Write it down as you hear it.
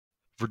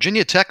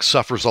Virginia Tech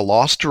suffers a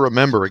loss to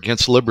remember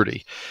against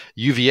Liberty.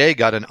 UVA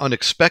got an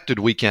unexpected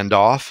weekend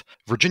off.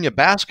 Virginia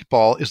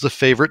basketball is the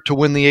favorite to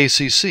win the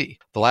ACC.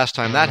 The last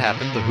time that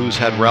happened, the Hoos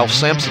had Ralph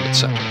Sampson at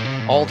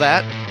center. All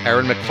that,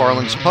 Aaron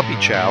McFarland's puppy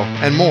chow,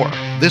 and more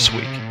this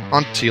week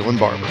on Teal and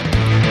Barber.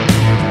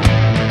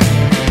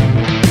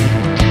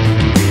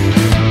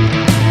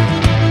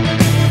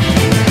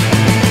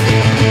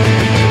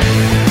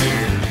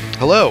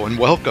 Hello and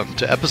welcome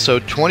to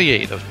episode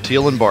 28 of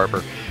Teal and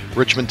Barber,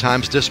 Richmond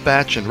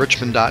Times-Dispatch and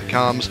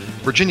Richmond.com's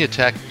Virginia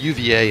Tech,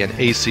 UVA, and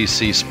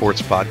ACC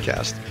sports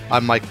podcast.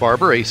 I'm Mike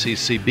Barber,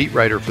 ACC beat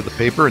writer for the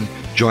paper, and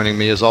joining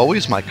me as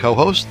always, my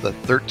co-host, the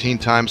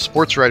 13-time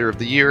Sports Writer of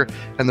the Year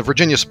and the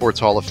Virginia Sports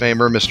Hall of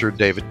Famer, Mr.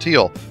 David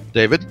Teal.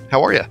 David,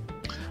 how are you?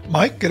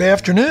 Mike, good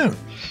afternoon.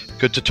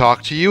 Good to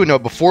talk to you. Now,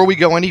 before we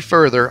go any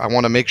further, I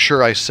want to make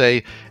sure I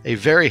say a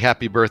very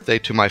happy birthday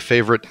to my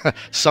favorite,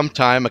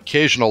 sometime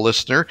occasional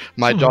listener,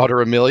 my daughter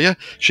Amelia.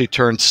 She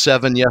turned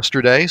 7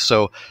 yesterday,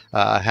 so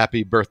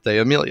happy birthday,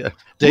 Amelia.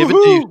 David,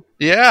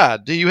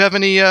 do you have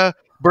any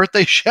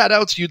birthday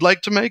shout-outs you'd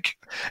like to make?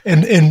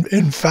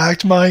 In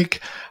fact,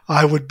 Mike,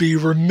 I would be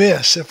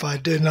remiss if I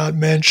did not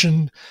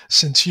mention,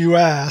 since you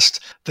asked,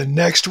 the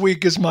next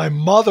week is my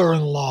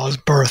mother-in-law's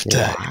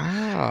birthday.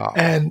 Wow.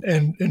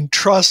 And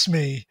trust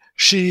me,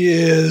 she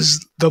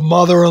is the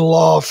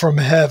mother-in-law from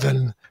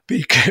heaven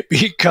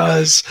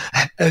because,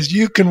 as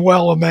you can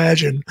well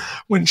imagine,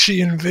 when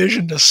she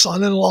envisioned a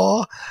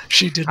son-in-law,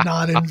 she did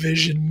not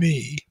envision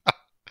me.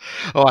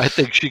 Oh, I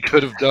think she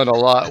could have done a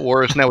lot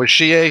worse. Now, is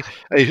she a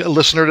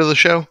listener to the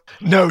show?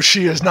 No,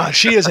 she is not.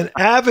 She is an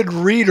avid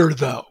reader,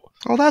 though.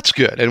 Oh, that's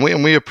good, and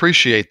we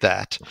appreciate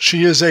that.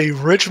 She is a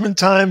Richmond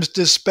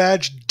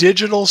Times-Dispatch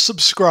digital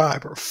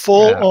subscriber,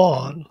 full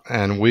on.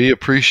 And we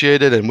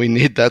appreciate it, and we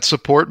need that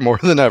support more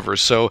than ever.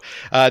 So,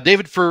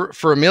 David, for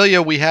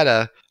Amelia, we had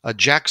a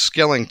Jack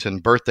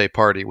Skellington birthday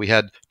party. We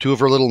had two of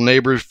her little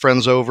neighbors,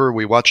 friends over.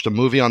 We watched a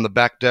movie on the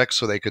back deck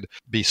so they could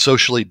be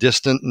socially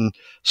distant and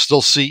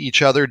still see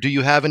each other. Do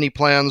you have any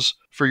plans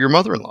for your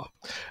mother-in-law?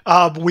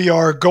 We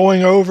are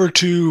going over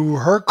to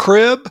her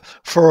crib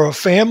for a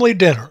family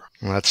dinner.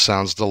 Well, that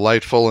sounds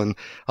delightful and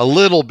a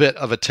little bit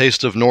of a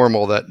taste of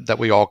normal that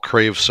we all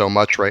crave so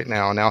much right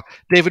now. Now,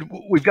 David,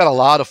 we've got a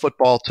lot of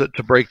football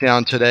to break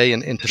down today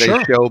in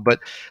today's show, but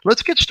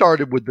let's get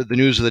started with the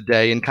news of the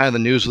day and kind of the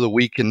news of the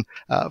week. And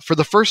for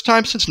the first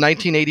time since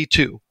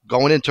 1982,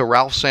 going into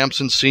Ralph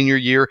Sampson's senior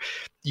year,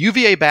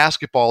 UVA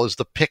basketball is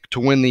the pick to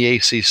win the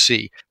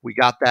ACC. We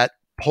got that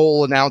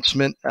poll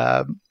announcement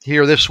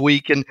here this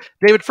week. And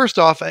David, first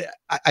off,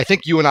 I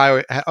think you and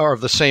I are of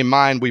the same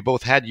mind. We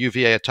both had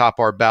UVA atop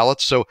our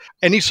ballots. So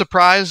any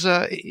surprise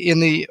in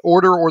the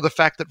order or the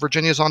fact that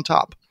Virginia is on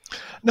top?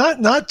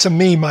 Not to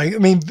me, Mike. I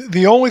mean,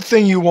 the only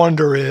thing you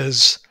wonder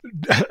is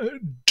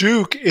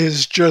Duke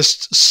is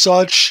just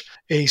such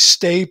a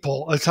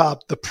staple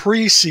atop the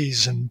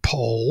preseason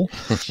poll,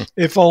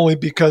 if only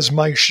because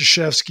Mike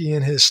Krzyzewski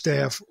and his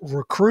staff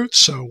recruit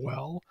so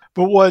well.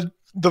 But what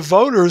the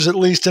voters, at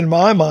least in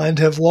my mind,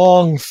 have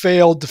long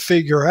failed to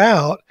figure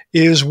out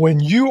is when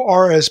you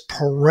are as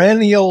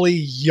perennially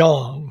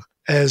young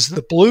as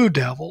the Blue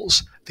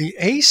Devils, the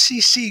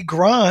ACC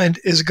grind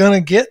is going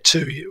to get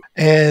to you.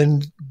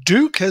 And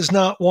Duke has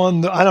not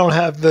won. I don't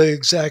have the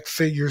exact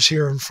figures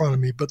here in front of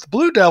me, but the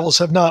Blue Devils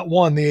have not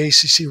won the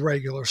ACC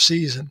regular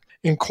season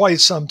in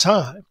quite some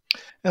time.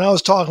 And I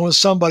was talking with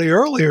somebody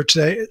earlier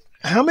today.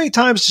 How many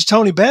times does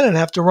Tony Bennett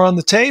have to run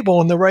the table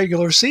in the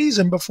regular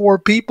season before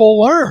people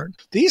learn?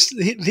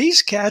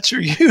 These cats are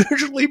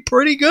usually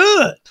pretty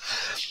good.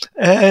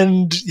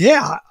 And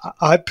yeah,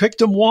 I picked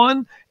them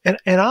one. And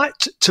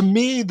to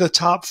me, the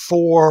top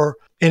four,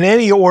 in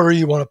any order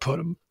you want to put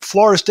them,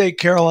 Florida State,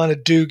 Carolina,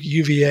 Duke,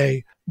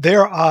 UVA,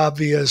 they're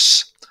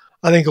obvious.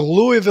 I think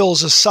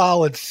Louisville's a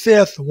solid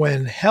fifth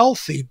when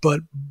healthy,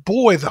 but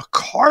boy, the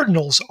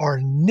Cardinals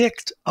are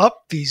nicked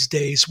up these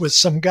days with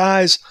some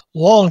guys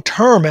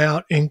long-term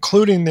out,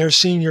 including their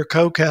senior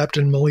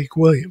co-captain Malik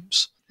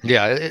Williams.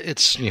 Yeah,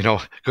 it's, going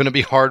to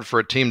be hard for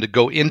a team to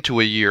go into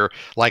a year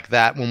like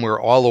that when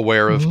we're all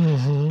aware of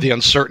the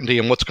uncertainty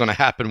and what's going to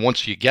happen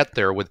once you get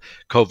there with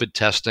COVID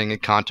testing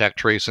and contact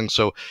tracing.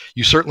 So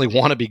you certainly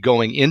want to be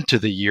going into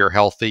the year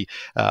healthy.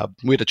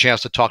 We had a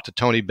chance to talk to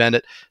Tony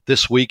Bennett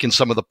this week and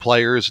some of the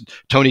players.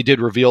 Tony did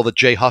reveal that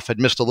Jay Huff had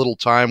missed a little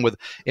time with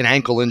an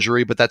ankle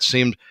injury, but that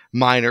seemed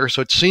minor.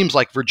 So it seems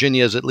like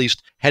Virginia is at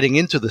least heading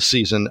into the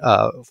season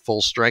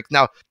full strength.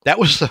 Now, that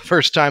was the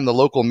first time the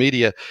local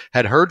media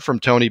had heard from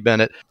Tony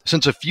Bennett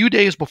since a few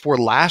days before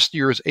last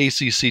year's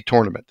ACC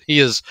tournament. He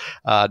is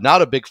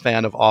not a big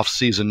fan of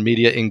off-season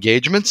media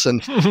engagements,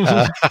 and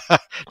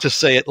to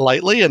say it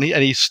lightly, and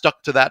he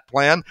stuck to that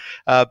plan.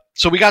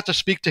 So we got to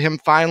speak to him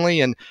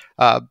finally and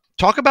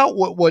talk about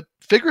what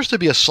figures to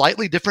be a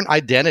slightly different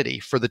identity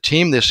for the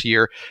team this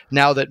year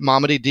now that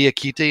Mamadi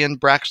Diakite and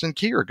Braxton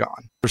Key are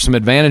gone. There's some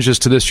advantages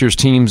to this year's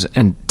team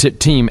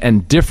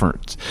and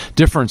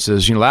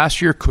differences.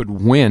 Last year could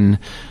win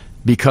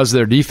because of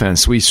their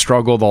defense. We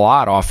struggled a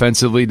lot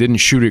offensively, didn't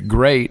shoot it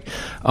great,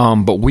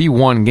 but we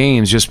won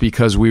games just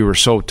because we were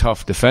so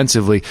tough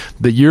defensively.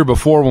 The year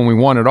before, when we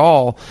won it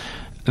all,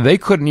 they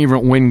couldn't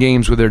even win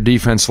games with their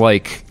defense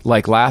like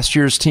last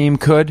year's team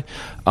could.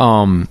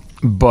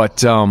 But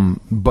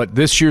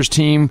this year's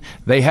team,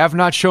 they have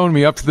not shown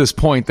me up to this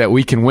point that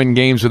we can win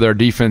games with our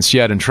defense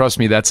yet. And trust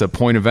me, that's a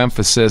point of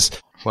emphasis.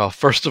 Well,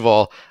 first of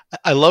all,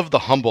 I love the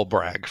humble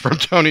brag from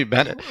Tony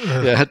Bennett.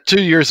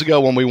 2 years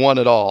ago when we won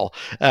it all.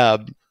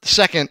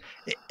 Second,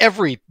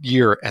 every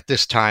year at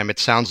this time, it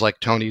sounds like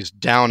Tony's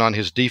down on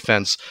his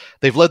defense.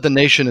 They've led the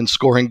nation in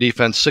scoring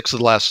defense 6 of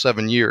the last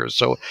 7 years.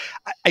 So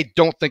I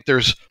don't think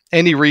there's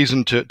any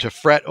reason to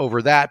fret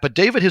over that. But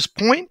David, his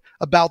point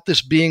about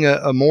this being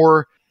a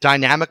more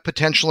dynamic,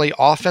 potentially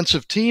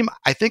offensive team,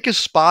 I think is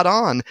spot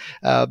on.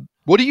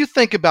 What do you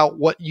think about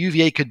what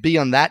UVA could be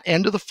on that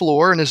end of the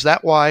floor? And is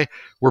that why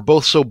we're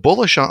both so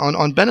bullish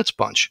on Bennett's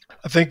bunch?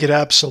 I think it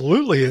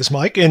absolutely is,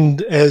 Mike.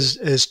 And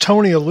as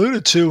Tony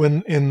alluded to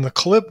in the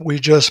clip we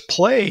just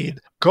played,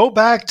 go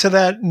back to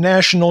that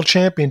national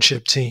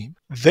championship team.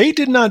 They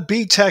did not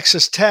beat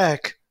Texas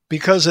Tech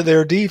because of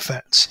their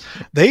defense.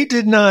 They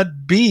did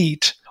not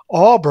beat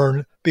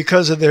Auburn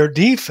because of their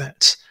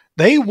defense.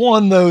 They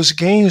won those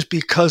games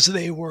because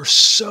they were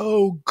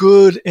so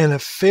good and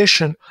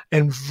efficient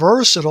and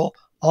versatile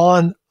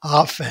on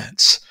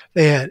offense.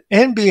 They had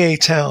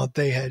NBA talent.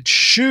 They had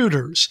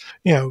shooters,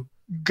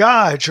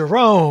 Guy,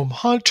 Jerome,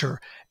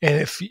 Hunter. And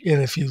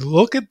if you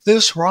look at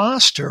this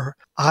roster,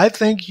 I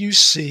think you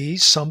see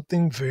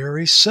something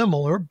very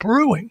similar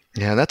brewing.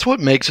 Yeah, that's what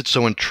makes it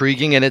so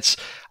intriguing. And it's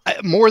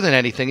more than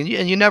anything,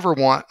 and you never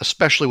want,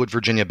 especially with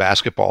Virginia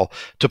basketball,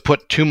 to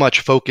put too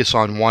much focus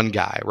on one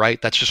guy, right?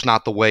 That's just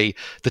not the way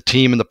the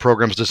team and the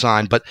program's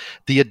designed. But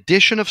the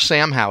addition of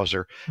Sam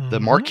Hauser, the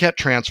Marquette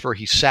transfer,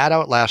 he sat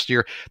out last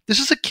year. This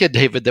is a kid,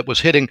 David, that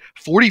was hitting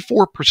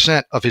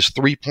 44% of his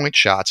three-point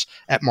shots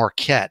at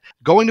Marquette,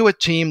 going to a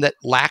team that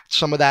lacked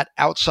some of that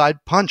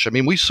outside punch. I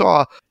mean, we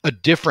saw a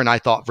different, I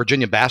thought,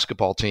 Virginia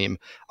basketball team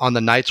on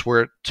the nights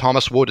where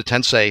Thomas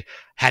Wodatensei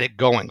had it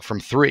going from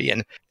three.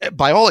 And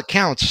by all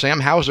accounts, Sam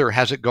Hauser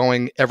has it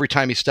going every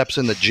time he steps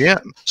in the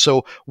gym.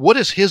 So what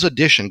is his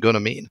addition going to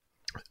mean?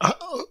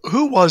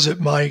 Who was it,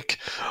 Mike,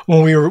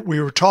 when we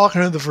were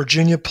talking to the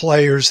Virginia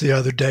players the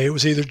other day? It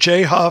was either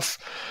Jay Huff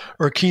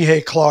or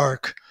Kihei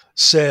Clark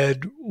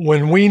said,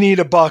 when we need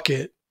a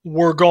bucket,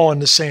 we're going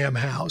to Sam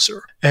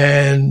Hauser,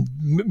 and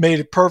made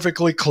it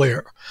perfectly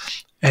clear.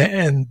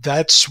 And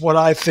that's what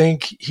I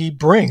think he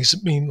brings. I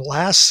mean,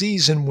 last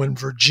season when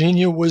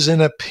Virginia was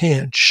in a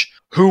pinch,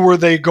 who were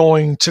they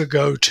going to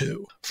go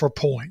to for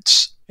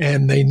points?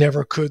 And they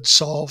never could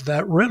solve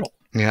that riddle.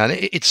 Yeah, and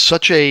it's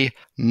such a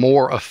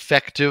more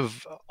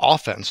effective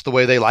offense, the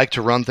way they like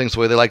to run things, the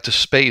way they like to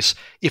space,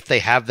 if they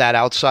have that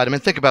outside. I mean,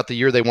 think about the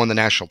year they won the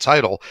national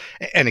title.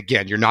 And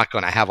again, you're not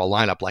going to have a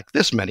lineup like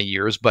this many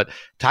years, but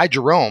Ty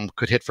Jerome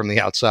could hit from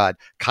the outside.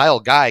 Kyle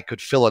Guy could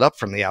fill it up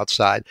from the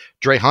outside.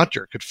 Dre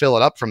Hunter could fill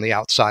it up from the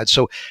outside.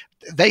 So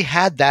they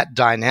had that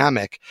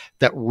dynamic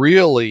that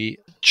really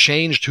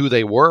changed who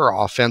they were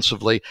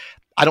offensively.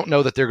 I don't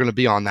know that they're going to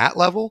be on that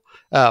level,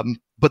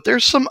 but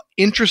there's some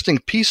interesting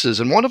pieces,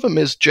 and one of them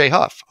is Jay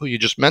Huff, who you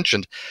just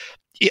mentioned.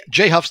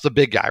 Jay Huff's the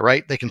big guy,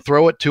 right? They can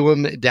throw it to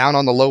him down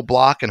on the low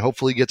block and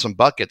hopefully get some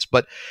buckets,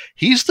 but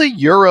he's the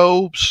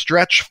Euro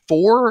stretch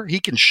four. He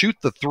can shoot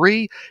the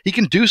three. He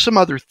can do some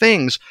other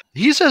things.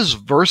 He's as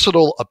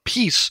versatile a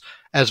piece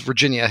as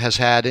Virginia has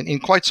had in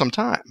quite some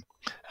time.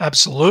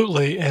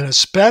 Absolutely, and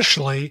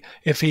especially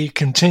if he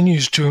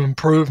continues to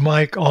improve,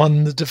 Mike,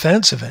 on the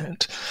defensive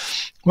end.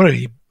 What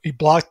did he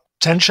blocked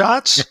 10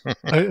 shots,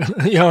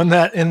 in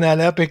that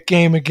epic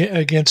game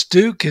against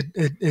Duke at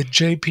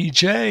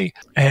JPJ.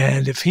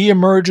 And if he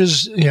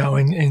emerges,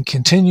 and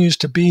continues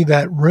to be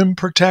that rim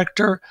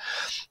protector,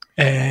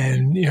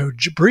 and,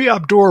 Jabri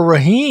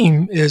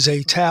Abdur-Rahim is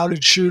a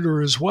touted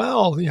shooter as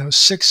well,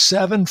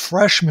 6'7",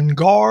 freshman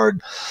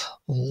guard,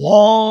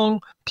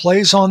 long,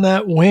 plays on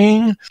that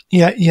wing.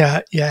 You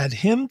add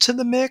him to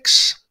the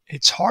mix,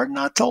 it's hard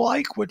not to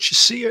like what you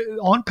see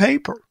on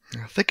paper.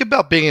 Think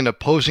about being an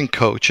opposing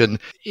coach, and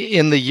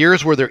in the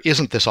years where there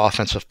isn't this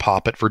offensive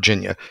pop at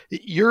Virginia,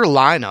 your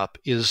lineup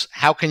is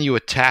how can you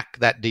attack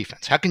that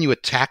defense? How can you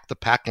attack the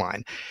pack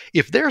line?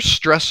 If they're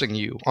stressing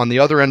you on the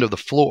other end of the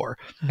floor,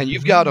 and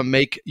you've got to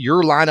make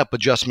your lineup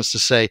adjustments to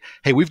say,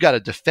 hey, we've got to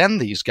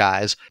defend these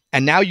guys,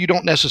 and now you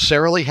don't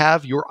necessarily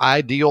have your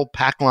ideal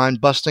pack line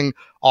busting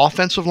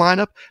offensive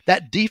lineup,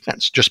 that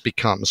defense just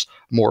becomes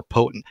more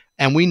potent.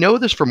 And we know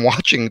this from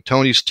watching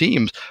Tony's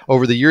teams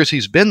over the years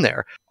he's been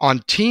there. On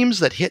teams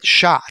that hit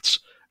shots,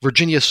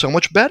 Virginia is so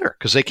much better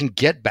because they can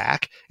get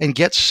back and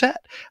get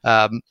set.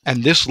 And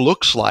this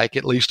looks like,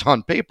 at least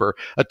on paper,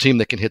 a team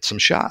that can hit some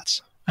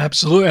shots.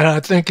 Absolutely. And I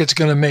think it's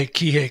going to make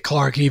Kihei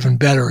Clark even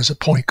better as a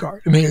point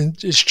guard. I mean,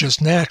 it's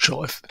just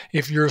natural.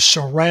 If you're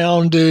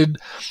surrounded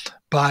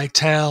by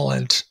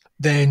talent,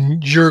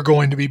 then you're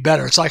going to be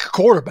better. It's like a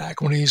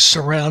quarterback when he's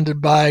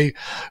surrounded by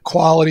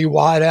quality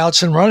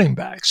wideouts and running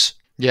backs.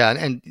 Yeah,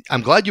 and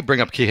I'm glad you bring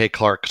up Kihei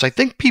Clark, because I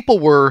think people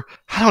were,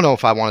 I don't know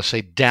if I want to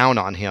say down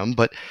on him,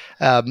 but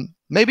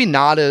maybe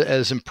not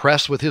as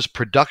impressed with his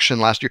production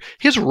last year.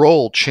 His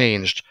role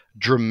changed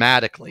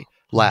dramatically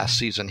last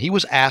season. He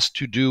was asked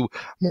to do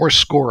more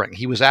scoring.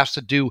 He was asked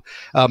to do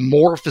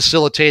more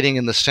facilitating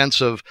in the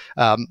sense of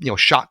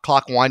shot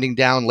clock winding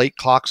down, late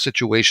clock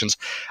situations.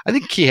 I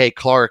think Kihei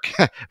Clark,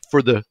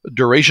 for the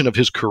duration of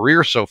his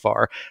career so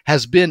far,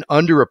 has been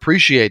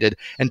underappreciated.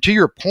 And to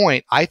your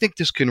point, I think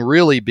this can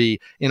really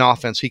be an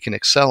offense he can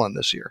excel in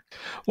this year.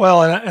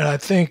 Well, and I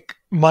think,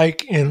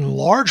 Mike, in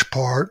large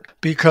part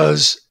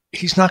because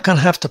he's not going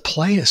to have to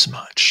play as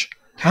much.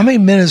 How many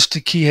minutes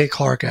did Kihei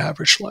Clark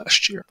average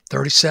last year?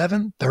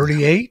 37,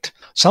 38,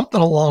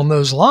 something along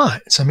those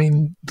lines. I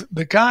mean,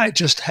 the guy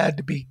just had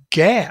to be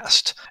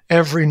gassed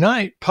every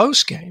night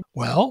post-game.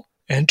 Well,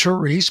 enter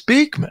Reese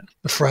Beekman,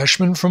 the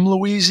freshman from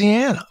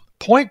Louisiana,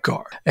 point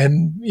guard.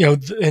 And,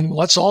 and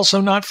let's also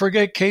not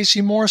forget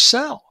Casey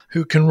Morsell,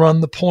 who can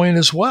run the point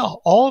as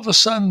well. All of a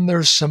sudden,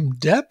 there's some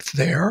depth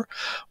there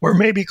where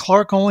maybe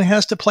Clark only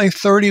has to play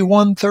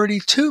 31,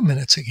 32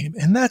 minutes a game.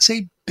 And that's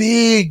a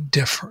big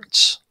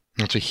difference.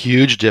 It's a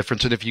huge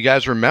difference. And if you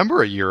guys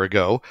remember a year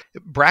ago,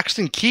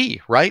 Braxton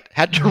Key, right,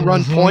 had to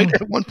run point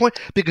at one point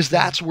because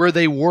that's where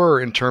they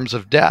were in terms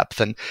of depth.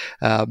 And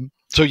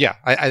so, yeah,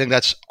 I think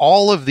that's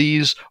all of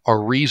these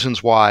are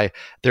reasons why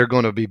they're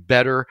going to be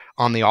better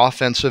on the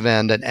offensive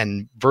end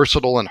and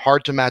versatile and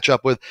hard to match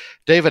up with.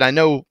 David, I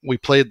know we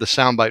played the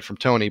soundbite from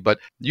Tony, but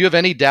do you have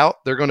any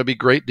doubt they're going to be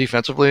great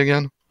defensively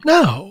again?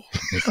 No.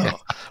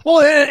 Well,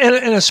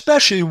 and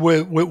especially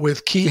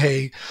with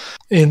Kihei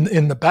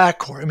in the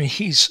backcourt. I mean,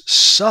 he's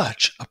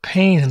such a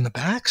pain in the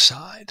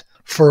backside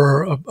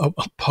for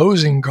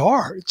opposing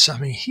guards. I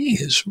mean, he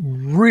is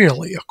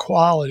really a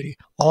quality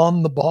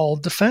on-the-ball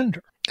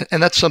defender.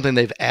 And that's something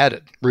they've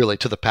added, really,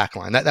 to the pack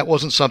line. That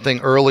wasn't something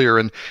earlier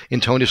in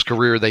Tony's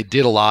career. They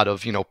did a lot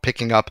of,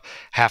 picking up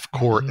half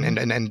court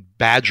and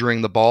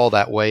badgering the ball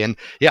that way. And,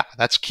 yeah,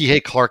 that's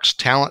Kihei Clark's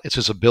talent. It's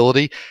his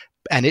ability.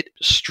 And it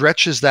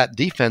stretches that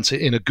defense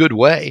in a good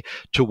way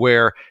to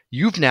where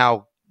you're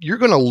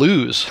going to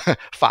lose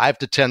 5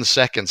 to 10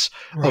 seconds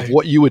of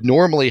what you would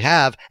normally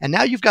have. And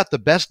now you've got the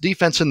best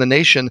defense in the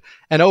nation.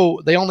 And,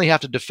 they only have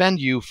to defend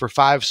you for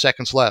 5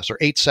 seconds less or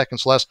 8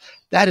 seconds less.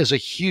 That is a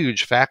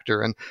huge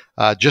factor. And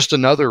just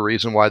another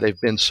reason why they've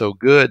been so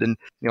good. And,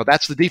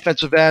 that's the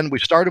defensive end. We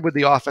started with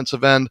the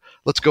offensive end.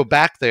 Let's go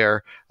back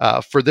there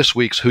for this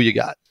week's Who You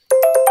Got.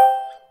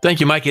 Thank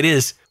you, Mike. It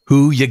is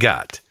Who You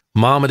Got.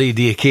 Mamadi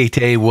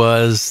Diakite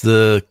was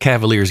the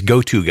Cavaliers'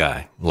 go-to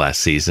guy last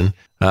season.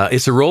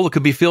 It's a role that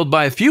could be filled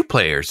by a few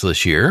players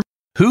this year.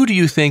 Who do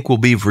you think will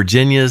be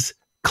Virginia's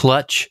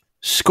clutch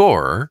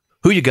scorer?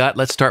 Who you got?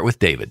 Let's start with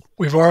David.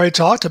 We've already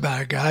talked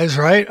about it, guys,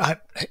 right?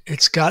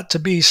 It's got to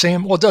be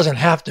Sam. Well, it doesn't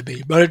have to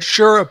be, but it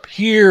sure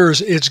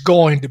appears it's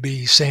going to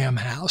be Sam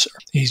Hauser.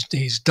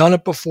 He's done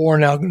it before.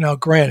 Now,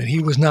 granted,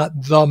 he was not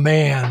the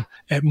man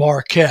at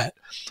Marquette,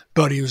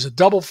 but he was a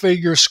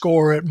double-figure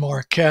scorer at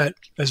Marquette,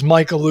 as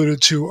Mike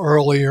alluded to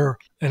earlier,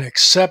 an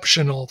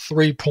exceptional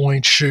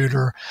three-point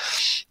shooter.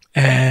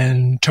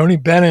 And Tony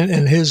Bennett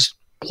and his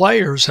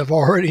players have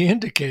already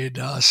indicated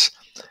to us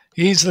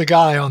he's the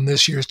guy on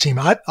this year's team.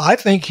 I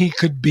think he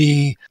could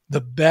be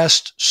the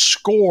best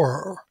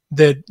scorer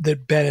that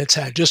Bennett's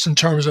had, just in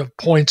terms of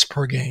points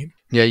per game.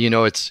 Yeah,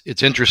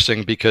 it's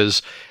interesting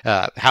because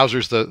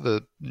Hauser's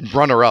the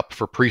runner-up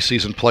for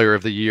preseason player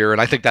of the year,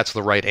 and I think that's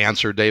the right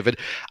answer, David.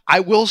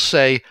 I will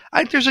say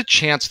there's a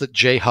chance that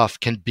Jay Huff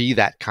can be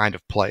that kind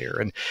of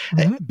player.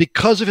 And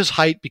because of his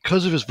height,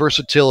 because of his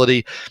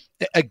versatility,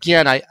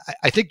 again, I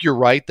think you're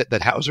right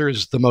that Hauser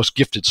is the most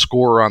gifted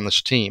scorer on this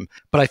team.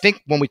 But I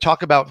think when we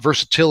talk about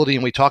versatility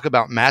and we talk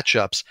about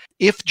matchups,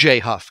 if Jay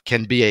Huff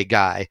can be a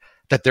guy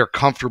that they're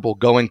comfortable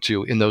going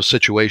to in those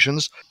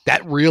situations,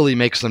 that really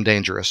makes them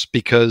dangerous,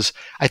 because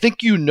I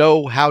think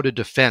how to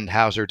defend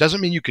Hauser. Doesn't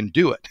mean you can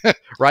do it,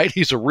 right?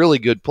 He's a really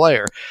good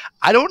player.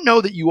 I don't know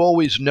that you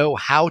always know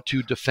how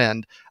to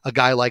defend a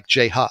guy like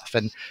Jay Huff.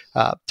 And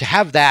to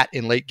have that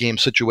in late game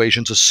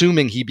situations,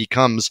 assuming he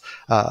becomes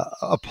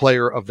a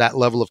player of that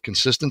level of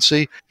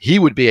consistency, he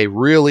would be a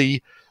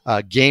really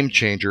game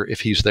changer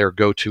if he's their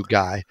go-to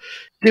guy.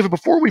 David,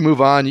 before we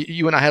move on,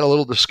 you and I had a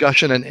little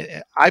discussion,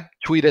 and I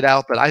tweeted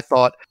out that I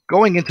thought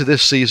going into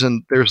this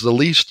season, there's the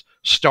least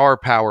star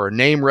power,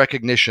 name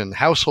recognition,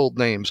 household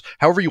names,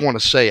 however you want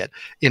to say it,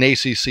 in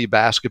ACC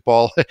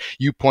basketball.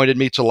 You pointed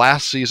me to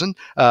last season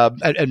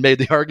and made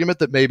the argument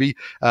that maybe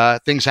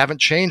things haven't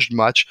changed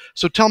much.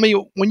 So tell me,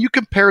 when you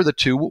compare the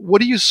two,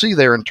 what do you see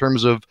there in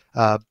terms of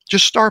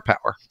just star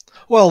power?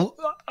 Well,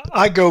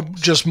 I go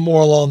just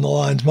more along the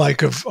lines,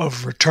 Mike,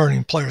 of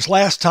returning players.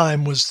 Last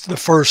time was the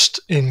first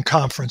in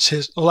conference.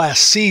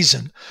 Last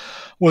season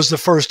was the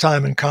first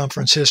time in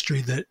conference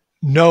history that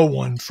no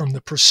one from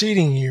the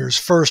preceding year's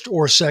first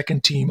or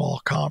second team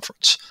all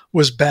conference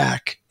was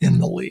back in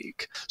the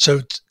league.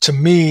 So to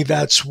me,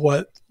 that's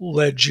what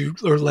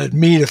led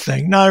me to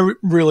think, not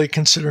really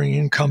considering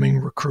incoming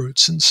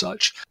recruits and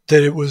such,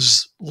 that it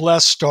was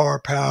less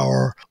star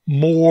power,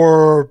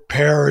 more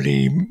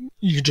parity.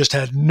 You just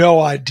had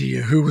no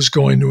idea who was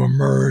going to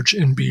emerge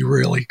and be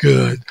really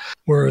good.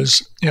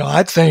 Whereas,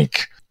 I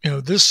think,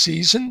 this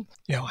season,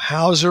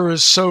 Hauser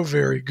is so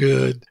very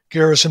good.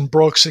 Garrison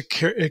Brooks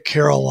at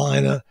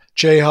Carolina.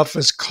 Jay Huff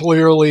is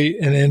clearly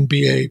an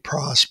NBA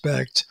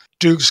prospect.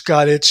 Duke's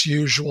got its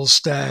usual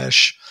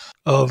stash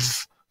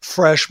of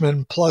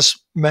freshmen, plus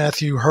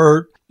Matthew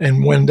Hurt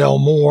and Wendell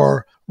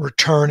Moore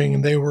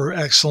returning. They were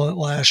excellent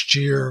last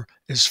year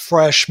as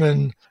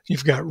freshmen.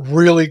 You've got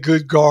really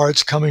good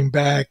guards coming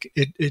back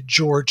at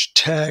Georgia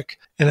Tech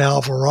and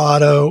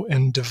Alvarado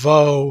and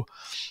DeVoe.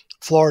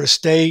 Florida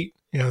State,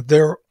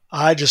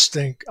 I just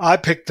think I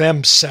picked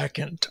them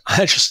second.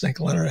 I just think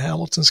Leonard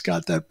Hamilton's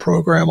got that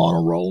program on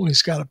a roll.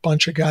 He's got a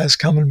bunch of guys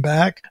coming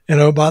back.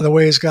 And oh, by the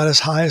way, he's got his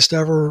highest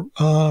ever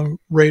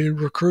rated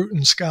recruit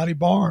in Scotty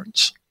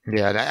Barnes.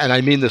 Yeah, and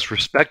I mean this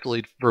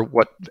respectfully for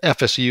what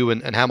FSU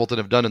and Hamilton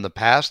have done in the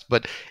past,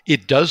 but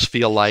it does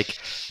feel like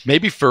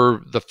maybe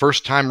for the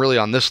first time really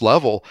on this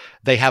level,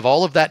 they have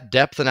all of that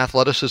depth and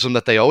athleticism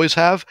that they always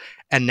have,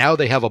 and now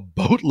they have a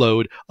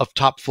boatload of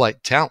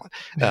top-flight talent.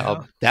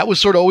 Yeah. That was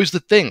sort of always the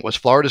thing, was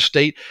Florida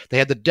State. They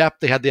had the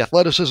depth, they had the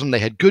athleticism, they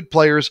had good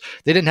players.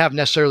 They didn't have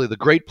necessarily the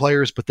great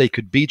players, but they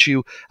could beat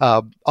you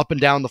up and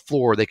down the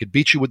floor. They could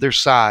beat you with their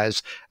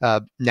size.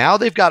 Now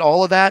they've got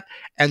all of that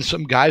and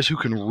some guys who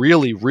can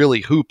really,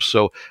 really hoop.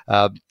 So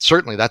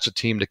certainly that's a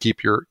team to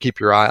keep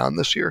your eye on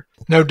this year.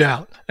 No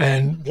doubt.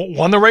 And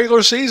won the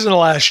regular season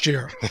last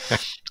year.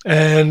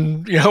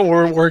 And,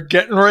 we're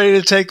getting ready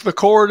to take the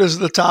court as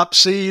the top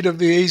seed of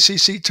the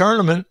ACC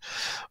tournament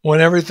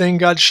when everything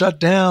got shut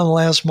down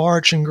last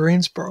March in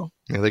Greensboro.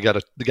 Yeah, they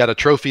got a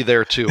trophy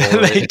there too.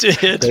 They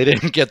did. They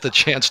didn't get the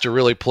chance to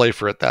really play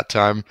for it that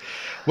time.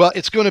 Well,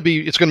 it's going to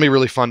be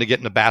really fun to get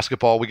into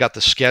basketball. We got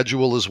the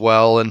schedule as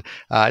well, and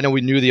I know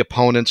we knew the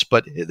opponents,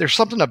 but there's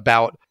something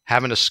about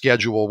having a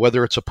schedule,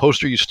 whether it's a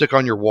poster you stick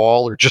on your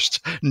wall or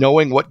just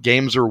knowing what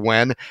games are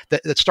when,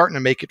 that's starting to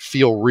make it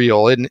feel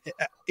real. And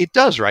it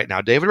does right now,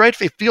 David, right?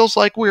 It feels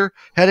like we're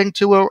heading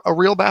to a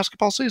real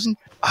basketball season.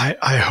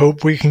 I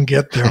hope we can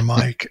get there,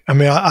 Mike. I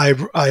mean,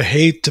 I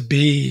hate to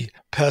be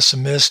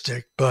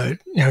pessimistic, but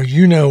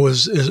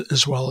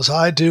as well as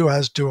I do,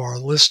 as do our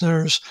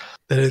listeners,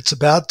 that it's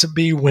about to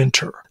be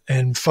winter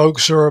and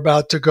folks are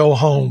about to go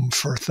home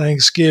for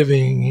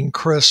Thanksgiving and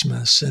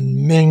Christmas and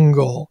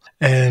mingle,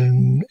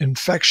 and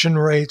infection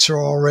rates are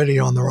already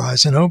on the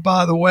rise. And oh,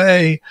 by the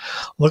way,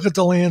 look at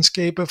the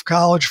landscape of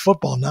college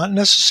football, not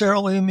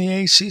necessarily in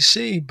the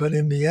ACC, but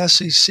in the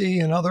SEC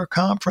and other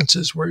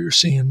conferences where you're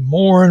seeing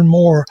more and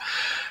more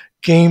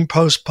game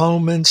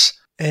postponements,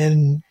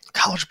 and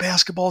college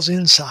basketball's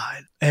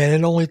inside, and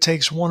it only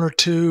takes one or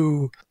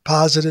two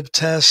positive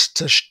tests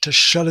to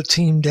shut a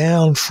team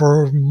down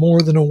for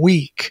more than a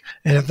week.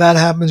 And if that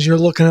happens, you're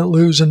looking at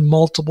losing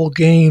multiple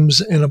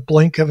games in a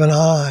blink of an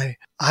eye.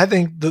 I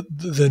think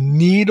the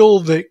needle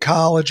that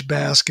college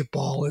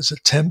basketball is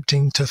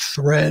attempting to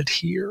thread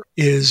here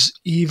is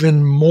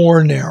even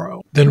more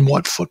narrow than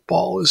what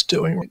football is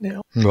doing right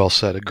now. Well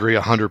said. Agree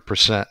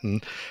 100%.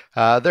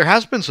 And there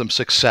has been some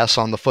success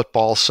on the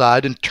football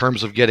side in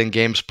terms of getting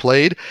games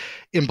played.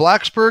 In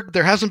Blacksburg,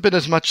 there hasn't been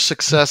as much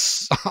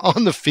success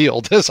on the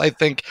field as I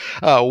think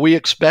we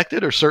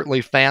expected, or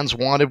certainly fans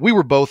wanted. We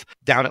were both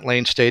down at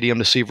Lane Stadium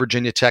to see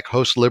Virginia Tech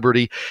host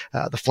Liberty.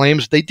 The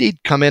Flames, they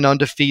did come in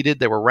undefeated.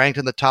 They were ranked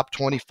in the top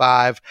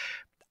 25.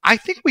 I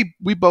think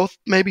we both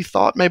maybe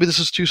thought maybe this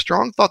is too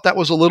strong, thought that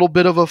was a little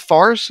bit of a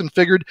farce, and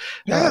figured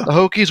the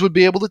Hokies would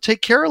be able to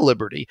take care of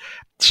Liberty.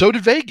 So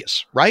did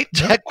Vegas, right?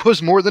 Yeah. Tech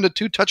was more than a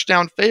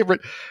 2-touchdown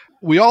favorite.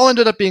 We all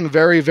ended up being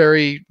very,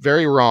 very,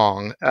 very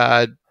wrong.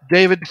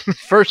 David,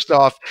 first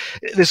off,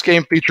 this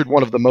game featured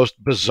one of the most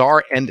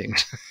bizarre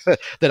endings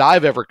that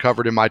I've ever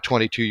covered in my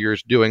 22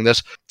 years doing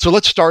this. So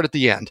let's start at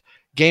the end.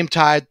 Game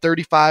tied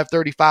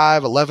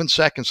 35-35, 11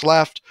 seconds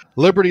left.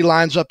 Liberty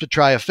lines up to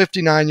try a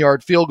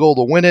 59-yard field goal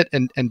to win it.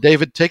 And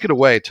David, take it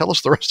away. Tell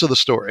us the rest of the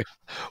story.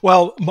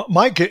 Well,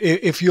 Mike,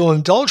 if you'll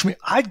indulge me,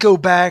 I'd go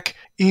back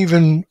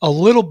even a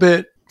little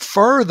bit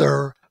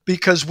further,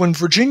 because when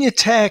Virginia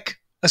Tech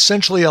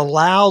essentially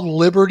allowed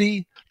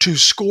Liberty to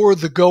score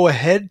the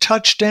go-ahead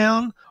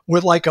touchdown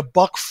with like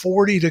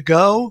 $1:40 to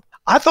go,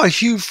 I thought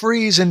Hugh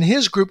Freeze and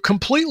his group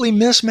completely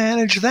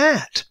mismanaged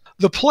that.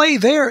 The play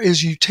there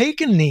is you take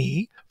a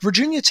knee.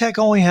 Virginia Tech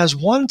only has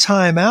one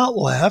timeout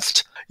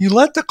left. You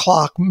let the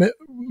clock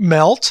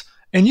melt,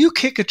 and you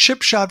kick a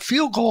chip shot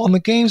field goal on the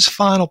game's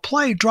final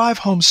play, drive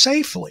home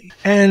safely.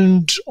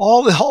 And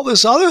all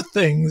this other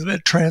thing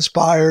that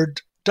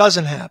transpired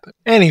doesn't happen.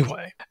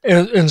 Anyway,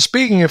 and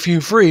speaking of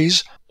Hugh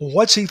Freeze,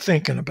 what's he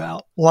thinking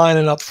about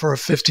lining up for a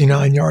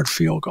 59-yard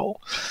field goal?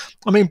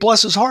 I mean,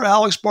 bless his heart,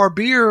 Alex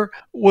Barbier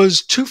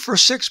was 2 for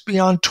 6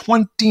 beyond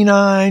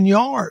 29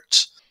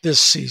 yards this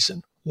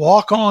season.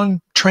 Walk-on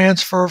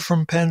transfer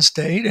from Penn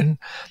State. And,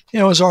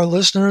 as our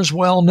listeners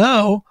well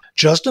know,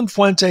 Justin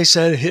Fuente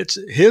said it's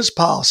his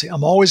policy.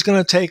 I'm always going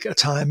to take a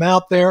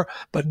timeout there,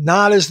 but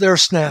not as they're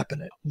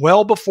snapping it.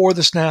 Well before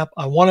the snap,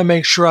 I want to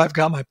make sure I've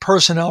got my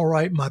personnel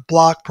right, my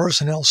block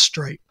personnel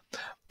straight.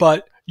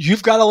 But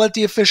you've got to let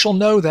the official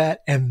know that,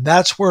 and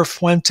that's where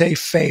Fuente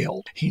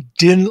failed. He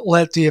didn't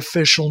let the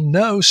official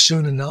know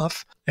soon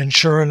enough, and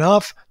sure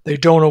enough, they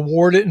don't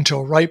award it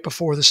until right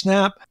before the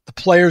snap. The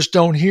players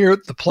don't hear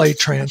it. The play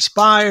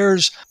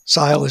transpires.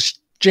 Silas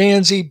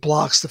Janzi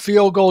blocks the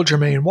field goal.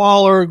 Jermaine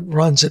Waller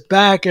runs it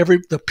back.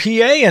 The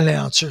PA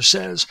announcer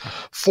says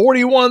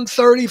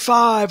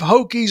 41-35,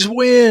 Hokies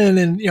win,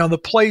 and the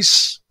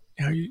place,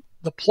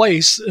 the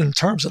place in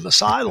terms of the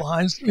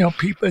sidelines,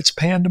 people, it's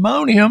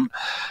pandemonium,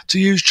 to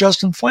use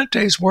Justin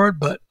Fuente's word,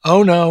 but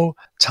oh no,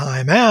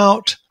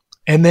 timeout.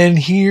 And then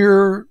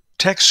here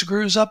Tech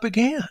screws up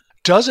again.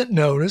 Doesn't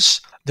notice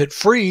that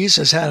Freeze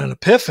has had an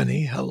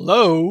epiphany.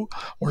 Hello,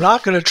 we're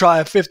not going to try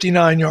a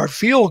 59-yard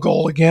field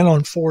goal again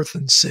on 4th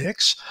and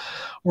 6.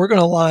 We're going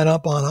to line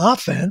up on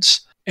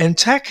offense, and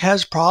Tech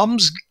has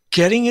problems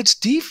getting its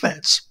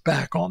defense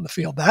back on the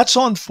field. That's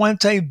on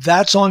Fuente.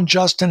 That's on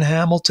Justin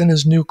Hamilton,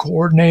 his new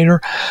coordinator.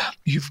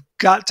 You've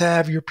got to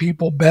have your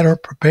people better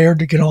prepared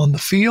to get on the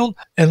field.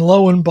 And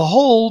lo and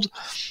behold,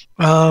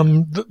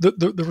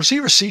 the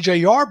receiver, C.J.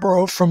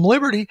 Yarborough from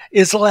Liberty,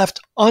 is left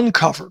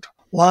uncovered,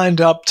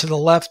 lined up to the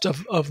left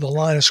of the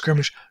line of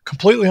scrimmage,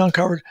 completely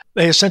uncovered.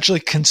 They essentially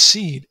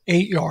concede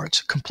 8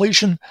 yards.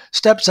 Completion,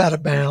 steps out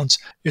of bounds.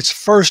 It's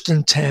 1st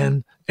and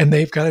 10, and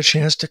they've got a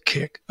chance to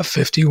kick a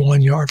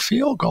 51-yard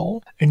field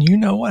goal. And you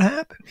know what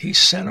happened. He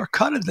center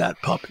cutted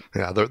that puppy.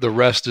 Yeah, the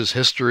rest is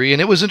history.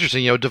 And it was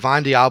interesting.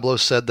 Divine Diablo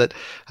said that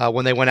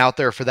when they went out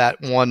there for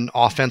that one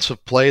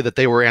offensive play that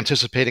they were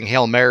anticipating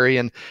Hail Mary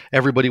and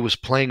everybody was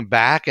playing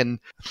back. And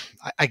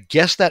I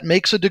guess that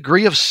makes a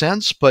degree of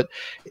sense. But,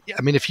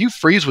 I mean, if Hugh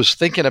Freeze was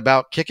thinking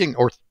about kicking,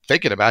 or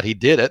thinking about, he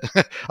did it,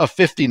 a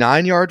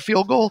 59-yard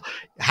field goal,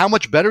 how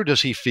much better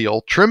does he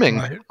feel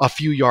trimming a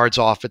few yards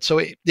off it? So,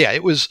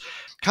 it was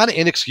kind of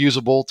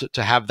inexcusable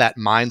to have that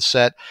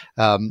mindset.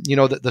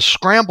 The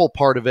scramble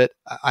part of it,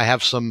 I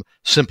have some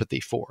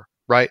sympathy for,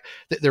 right?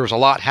 There was a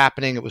lot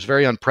happening. It was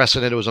very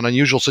unprecedented. It was an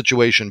unusual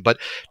situation. But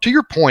to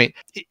your point,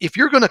 if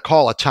you're going to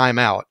call a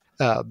timeout,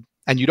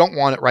 and you don't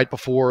want it right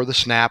before the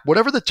snap,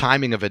 whatever the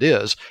timing of it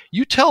is,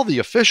 you tell the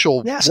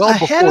official well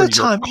before you're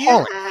calling.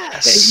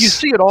 Yes. You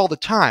see it all the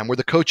time where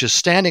the coach is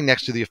standing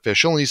next to the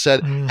official and he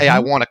said, hey, I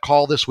want to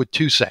call this with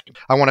 2 seconds.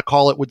 I want to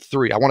call it with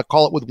 3. I want to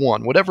call it with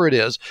 1, whatever it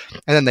is.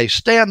 And then they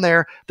stand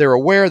there, they're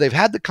aware, they've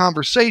had the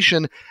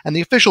conversation, and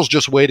the official's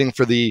just waiting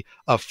for the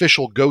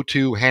official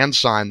go-to hand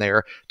sign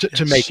there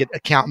to make it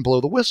count and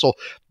blow the whistle.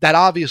 That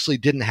obviously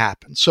didn't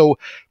happen. So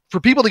for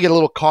people to get a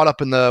little caught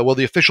up in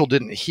the official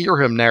didn't hear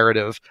him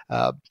narrative,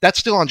 that's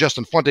still on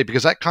Justin Fuente,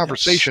 because that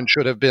conversation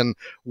should have been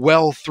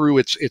well through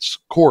its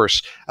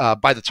course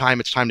by the time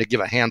it's time to give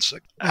a hand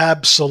signal.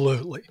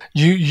 Absolutely.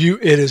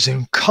 It is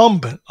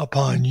incumbent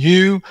upon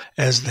you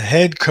as the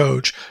head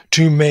coach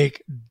to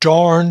make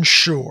darn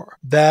sure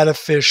that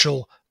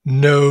official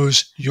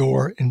knows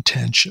your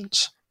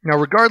intentions. Now,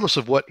 regardless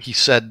of what he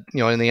said,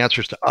 in the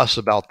answers to us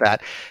about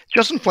that,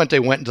 Justin Fuente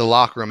went into the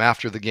locker room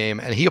after the game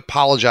and he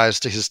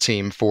apologized to his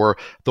team for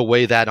the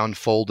way that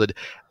unfolded.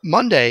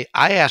 Monday,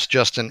 I asked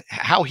Justin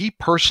how he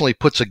personally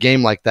puts a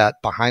game like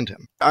that behind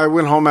him. I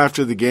went home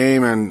after the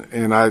game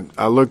and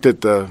I looked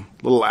at the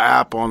little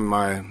app on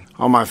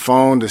my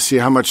phone to see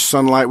how much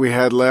sunlight we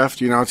had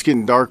left. It's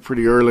getting dark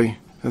pretty early.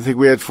 I think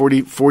we had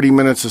 40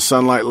 minutes of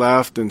sunlight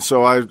left, and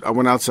so I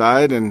went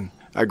outside and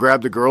I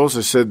grabbed the girls.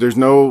 I said, there's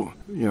no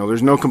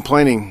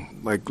complaining.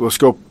 Like, let's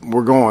go,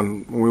 we're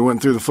going. We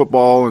went through the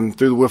football and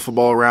threw the wiffle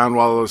ball around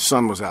while the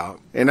sun was out.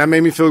 And that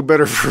made me feel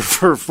better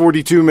for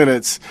 42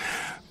 minutes.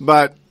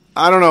 But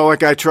I don't know,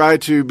 I try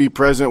to be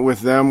present with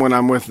them when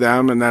I'm with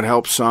them, and that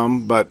helps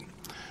some. But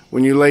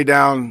when you lay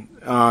down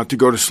to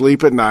go to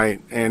sleep at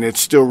night and it's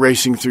still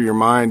racing through your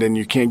mind and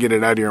you can't get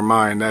it out of your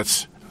mind,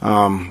 that's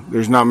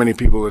there's not many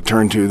people to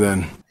turn to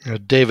then.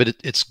 David,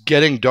 it's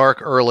getting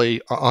dark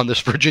early on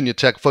this Virginia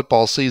Tech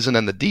football season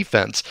and the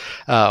defense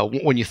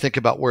when you think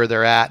about where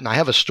they're at. And I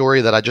have a story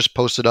that I just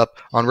posted up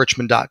on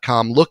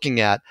richmond.com looking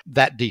at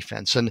that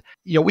defense. And,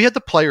 we had the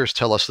players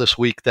tell us this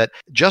week that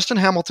Justin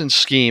Hamilton's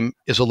scheme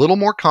is a little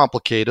more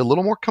complicated, a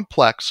little more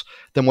complex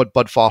than what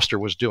Bud Foster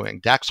was doing.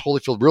 Dax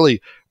Holyfield really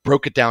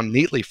broke it down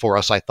neatly for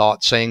us, I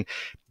thought, saying,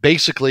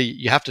 basically,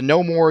 you have to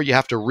know more, you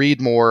have to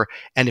read more,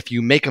 and if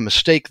you make a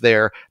mistake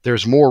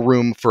there's more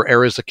room for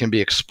errors that can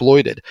be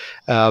exploited.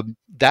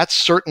 That's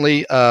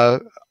certainly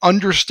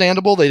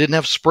understandable. They didn't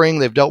have spring,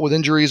 they've dealt with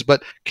injuries,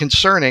 but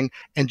concerning.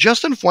 And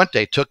Justin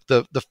Fuente took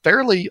the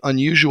fairly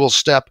unusual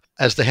step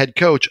as the head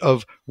coach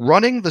of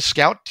running the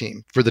scout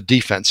team for the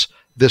defense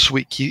this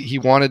week. He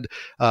wanted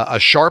a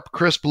sharp,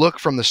 crisp look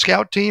from the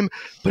scout team,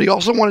 but he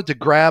also wanted to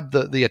grab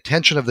the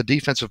attention of the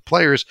defensive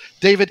players.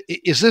 David,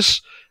 is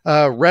this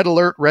red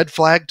alert, red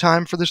flag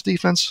time for this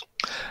defense?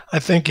 I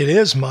think it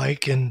is,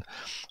 Mike. And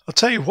I'll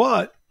tell you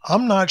what,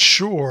 I'm not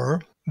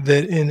sure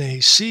that in a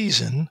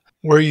season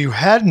where you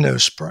had no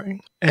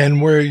spring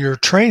and where your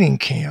training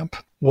camp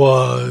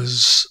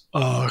was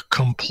a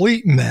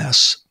complete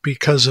mess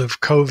because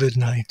of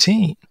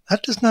COVID-19,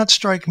 that does not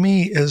strike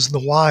me as the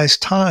wise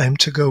time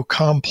to go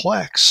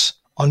complex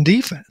on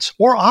defense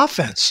or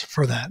offense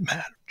for that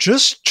matter.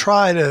 Just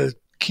try to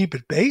keep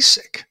it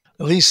basic.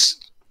 At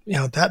least,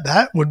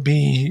 that would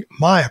be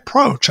my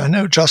approach. I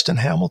know Justin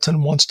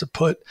Hamilton wants to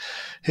put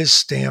his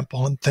stamp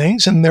on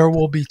things, and there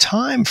will be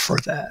time for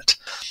that.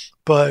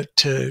 But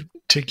to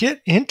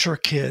get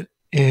intricate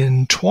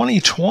in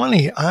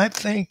 2020, I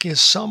think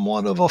is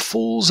somewhat of a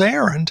fool's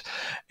errand,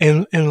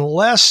 and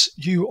unless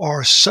you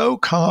are so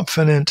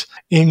confident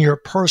in your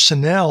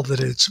personnel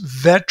that it's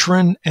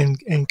veteran and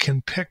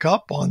can pick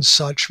up on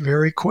such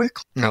very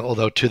quickly.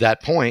 Although to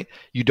that point,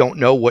 you don't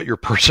know what your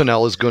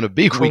personnel is going to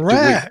be week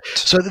to week.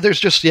 So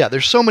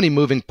there's so many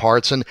moving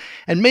parts, and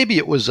maybe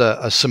it was a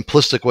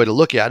simplistic way to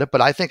look at it, but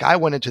I think I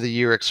went into the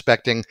year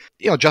expecting,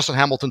 Justin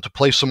Hamilton to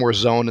play some more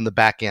zone in the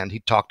back end.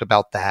 He talked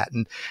about that,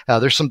 and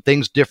there's some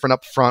things different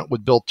up front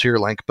with Bill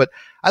Tierlink, but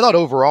I thought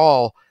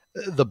overall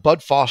the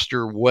Bud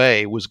Foster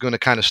way was going to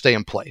kind of stay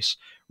in place,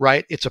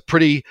 right? It's a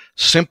pretty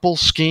simple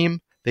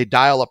scheme. They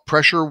dial up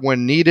pressure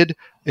when needed.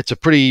 It's a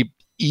pretty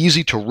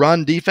easy to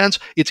run defense.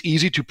 It's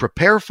easy to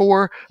prepare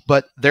for,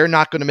 but they're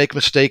not going to make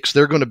mistakes.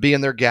 They're going to be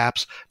in their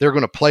gaps. They're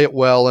going to play it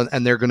well,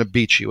 and they're going to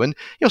beat you. And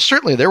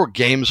certainly there were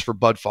games for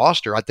Bud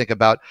Foster. I think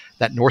about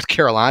that North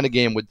Carolina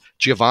game with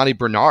Giovanni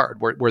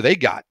Bernard where they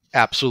got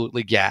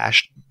absolutely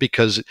gashed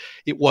because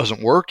it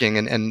wasn't working,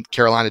 and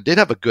Carolina did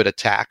have a good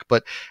attack.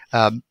 But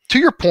to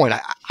your point,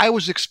 I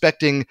was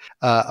expecting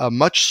a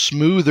much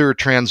smoother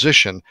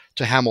transition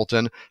to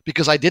Hamilton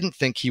because I didn't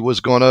think he was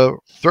going to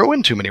throw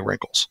in too many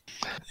wrinkles.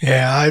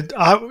 Yeah,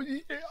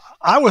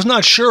 I was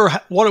not sure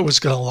what it was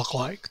going to look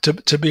like,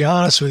 to be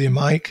honest with you,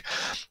 Mike.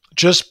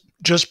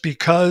 Just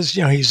because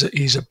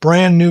he's a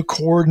brand new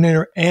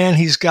coordinator and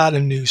he's got a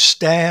new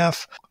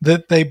staff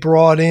that they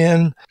brought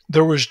in,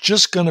 there was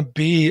just going to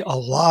be a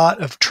lot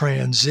of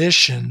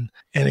transition.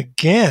 And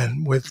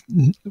again,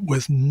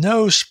 with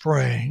no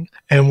spring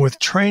and with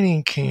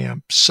training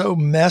camp so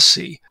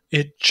messy,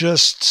 it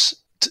just,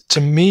 to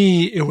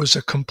me, it was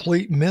a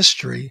complete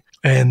mystery.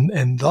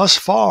 And thus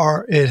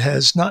far, it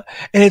has not.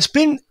 And it's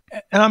been,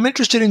 and I'm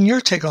interested in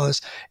your take on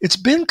this, it's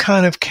been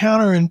kind of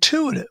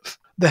counterintuitive.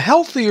 The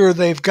healthier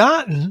they've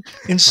gotten,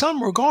 in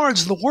some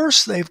regards, the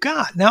worse they've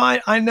got. Now,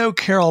 I know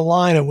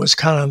Carolina was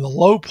kind of the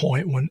low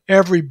point when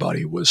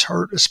everybody was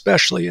hurt,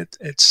 especially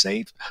at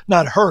safe,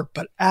 not hurt,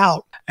 but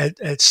out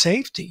at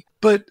safety.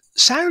 But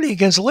Saturday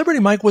against Liberty,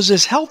 Mike, was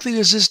as healthy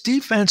as this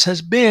defense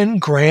has been,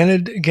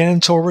 granted, again,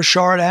 until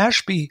Rashard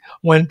Ashby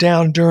went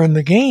down during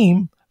the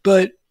game.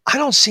 But I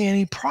don't see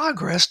any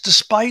progress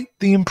despite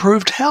the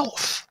improved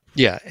health.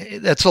 Yeah,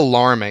 that's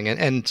alarming.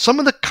 And some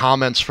of the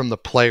comments from the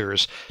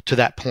players to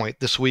that point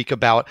this week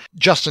about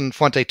Justin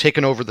Fuente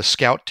taking over the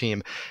scout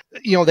team,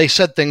 they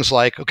said things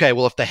like, okay,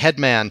 well, if the head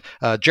man,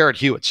 Jared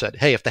Hewitt said,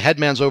 hey, if the head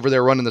man's over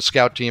there running the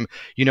scout team,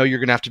 you're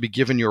going to have to be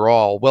giving your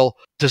all. Well,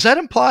 does that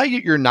imply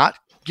you're not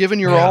giving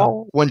your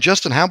all when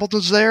Justin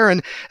Hamilton's there?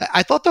 And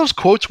I thought those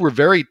quotes were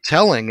very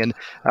telling. And,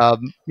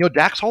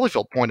 Dax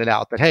Holyfield pointed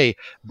out that, hey,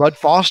 Bud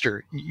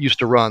Foster used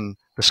to run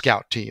the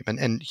scout team.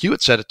 And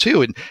Hewitt said it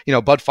too. And,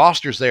 Bud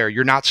Foster's there.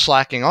 You're not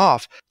slacking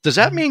off. Does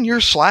that mean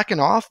you're slacking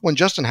off when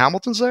Justin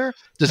Hamilton's there?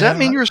 Does that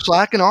mean you're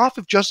slacking off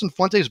if Justin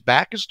Fuente's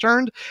back is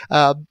turned?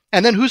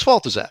 And then whose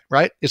fault is that,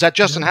 right? Is that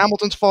Justin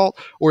Hamilton's fault,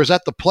 or is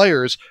that the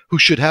players who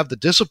should have the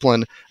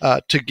discipline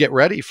to get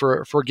ready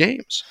for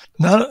games?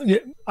 No,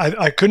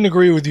 I couldn't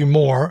agree with you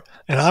more.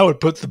 And I would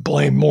put the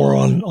blame more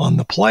on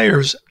the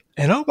players.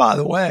 And oh, by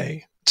the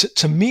way,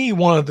 to me,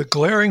 one of the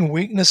glaring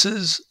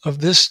weaknesses of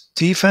this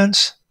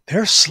defense,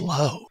 they're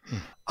slow.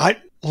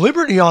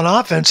 Liberty on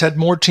offense had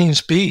more team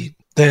speed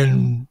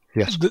than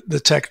the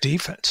Tech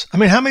defense. I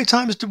mean, how many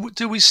times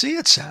did we see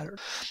it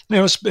Saturday?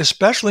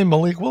 Especially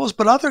Malik Willis,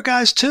 but other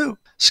guys too.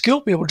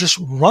 Skilled people just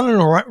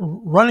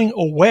running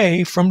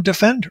away from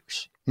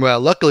defenders. Well,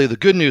 luckily, the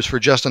good news for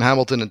Justin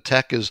Hamilton and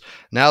Tech is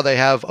now they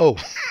have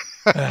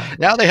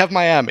now they have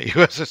Miami,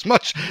 who has as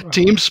much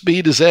team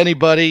speed as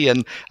anybody,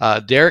 and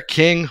Derek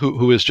King,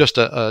 who is just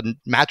a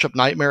matchup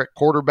nightmare at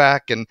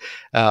quarterback. And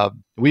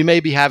we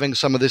may be having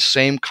some of this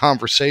same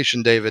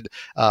conversation, David,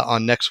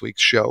 on next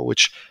week's show,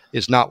 which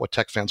is not what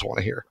Tech fans want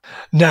to hear.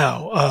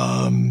 No,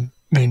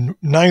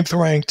 ninth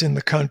ranked in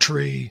the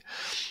country.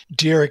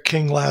 Derek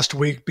King last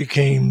week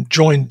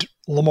joined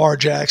Lamar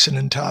Jackson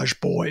and Taj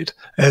Boyd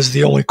as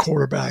the only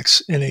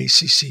quarterbacks in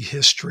ACC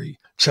history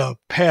to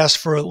pass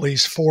for at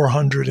least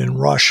 400 and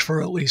rush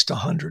for at least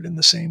 100 in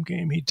the same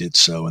game. He did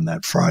so in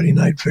that Friday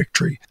night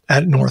victory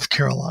at North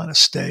Carolina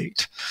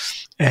State.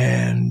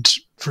 And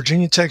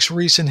Virginia Tech's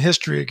recent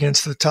history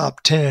against the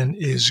top 10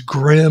 is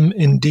grim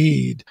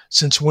indeed.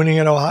 Since winning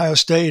at Ohio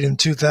State in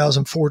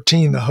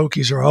 2014, the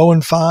Hokies are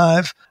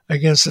 0-5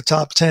 against the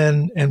top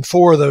 10, and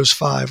 4 of those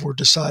 5 were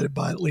decided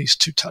by at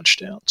least 2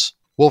 touchdowns.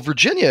 Well,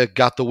 Virginia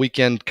got the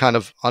weekend kind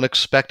of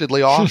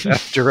unexpectedly off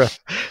after a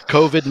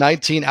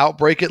COVID-19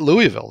 outbreak at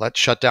Louisville. That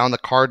shut down the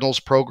Cardinals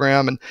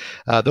program. And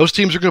those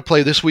teams are going to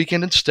play this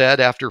weekend instead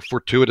after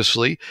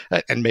fortuitously,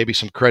 and maybe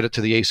some credit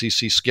to the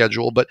ACC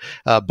schedule, but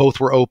both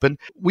were open.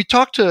 We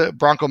talked to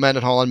Bronco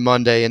Mendenhall on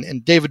Monday,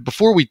 and David,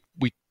 before we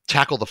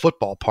tackle the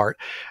football part,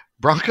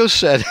 Bronco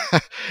said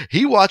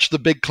he watched the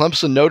big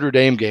Clemson Notre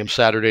Dame game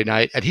Saturday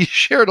night, and he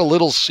shared a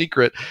little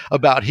secret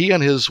about he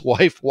and his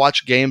wife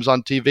watch games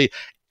on TV.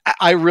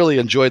 I really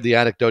enjoyed the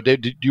anecdote. Dave,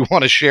 do you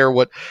want to share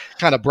what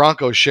kind of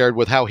Bronco shared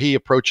with how he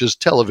approaches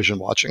television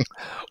watching?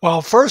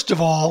 Well, first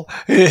of all,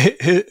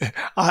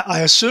 I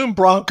assume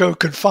Bronco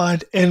could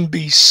find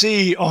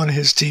NBC on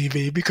his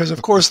TV because,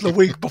 of course, the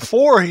week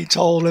before he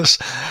told us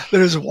that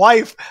his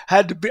wife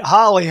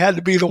Holly had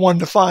to be the one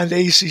to find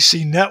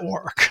ACC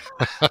Network.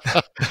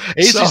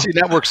 ACC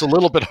Network's a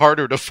little bit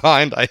harder to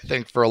find, I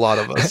think, for a lot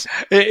of us.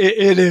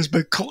 It is,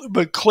 but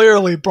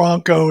clearly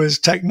Bronco is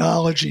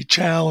technology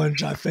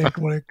challenged, I think,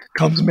 when it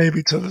comes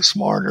maybe to the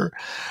smarter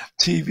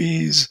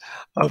TVs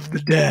of the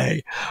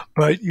day.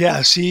 But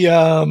yes, he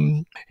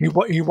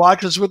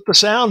watches with the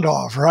sound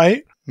off,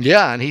 right?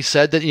 Yeah, and he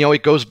said that,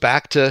 it goes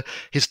back to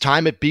his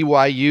time at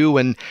BYU,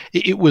 and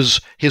it was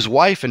his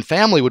wife and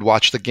family would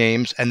watch the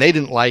games, and they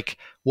didn't like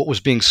what was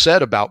being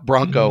said about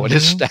Bronco and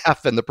his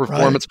staff and the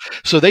performance.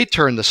 Right. So they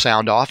turned the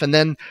sound off. And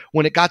then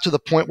when it got to the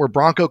point where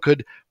Bronco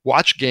could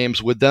watch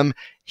games with them,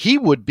 he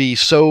would be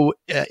so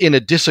in a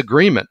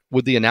disagreement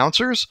with the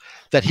announcers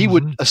that he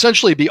would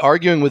essentially be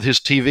arguing with his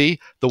TV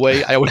the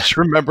way I always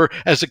remember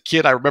as a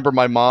kid. I remember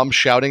my mom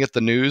shouting at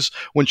the news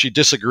when she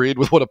disagreed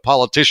with what a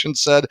politician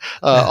said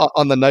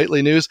on the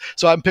nightly news.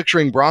 So I'm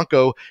picturing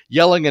Bronco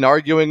yelling and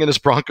arguing, and as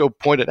Bronco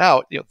pointed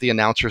out, the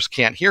announcers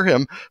can't hear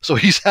him. So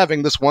he's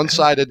having this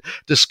one-sided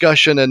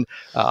discussion, and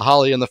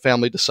Holly and the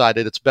family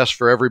decided it's best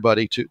for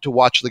everybody to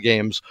watch the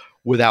games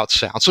without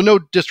sound. So no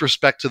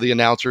disrespect to the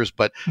announcers,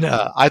 but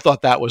I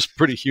thought that was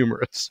pretty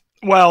humorous.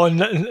 Well, and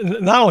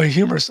not only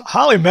humorous,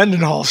 Holly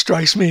Mendenhall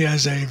strikes me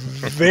as a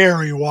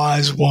very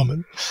wise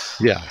woman.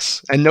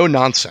 Yes, and no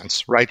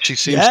nonsense, right? She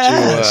seems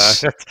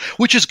to,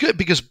 which is good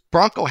because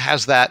Bronco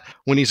has that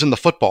when he's in the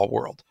football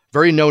world.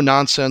 Very no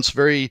nonsense,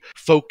 very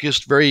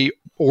focused, very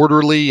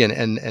orderly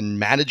and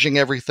managing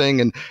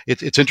everything. And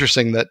it's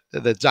interesting that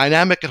the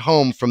dynamic at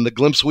home from the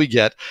glimpse we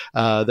get,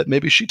 that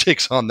maybe she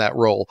takes on that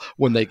role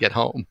when they get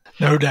home.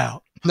 No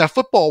doubt. Now,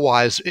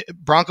 football-wise,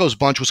 Broncos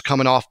bunch was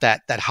coming off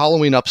that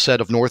Halloween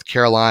upset of North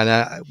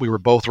Carolina. We were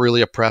both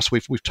really impressed.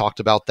 We've talked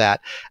about that.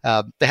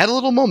 They had a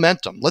little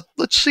momentum.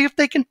 Let's see if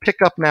they can pick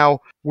up now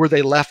where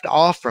they left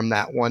off from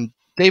that one.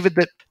 David,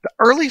 the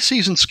early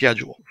season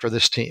schedule for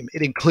this team,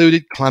 it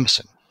included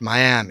Clemson,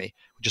 Miami.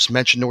 We just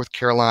mentioned North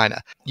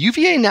Carolina.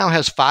 UVA now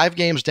has 5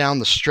 games down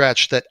the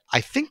stretch that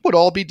I think would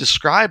all be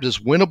described as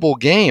winnable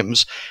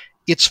games.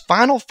 Its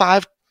final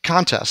 5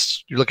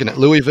 contests, you're looking at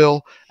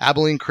Louisville,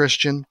 Abilene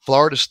Christian,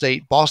 Florida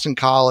State, Boston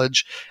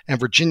College, and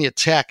Virginia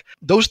Tech.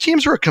 Those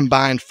teams are a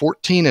combined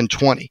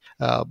 14-20.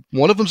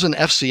 One of them's an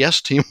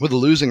FCS team with a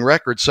losing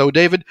record. So,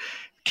 David,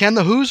 can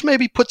the Hoos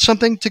maybe put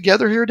something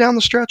together here down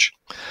the stretch?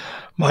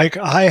 Mike,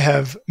 I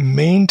have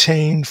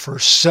maintained for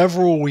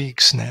several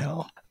weeks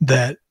now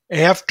that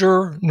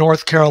after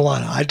North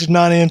Carolina, I did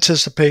not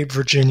anticipate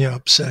Virginia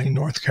upsetting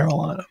North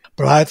Carolina,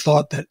 but I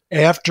thought that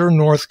after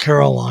North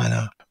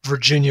Carolina,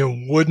 Virginia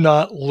would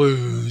not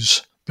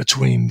lose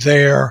between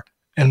there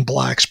and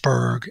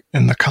Blacksburg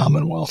in the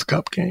Commonwealth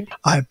Cup game.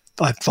 I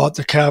thought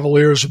the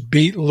Cavaliers would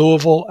beat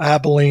Louisville,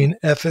 Abilene,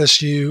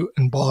 FSU,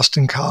 and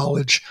Boston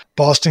College.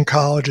 Boston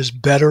College is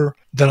better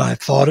than I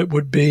thought it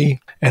would be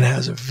and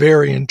has a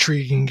very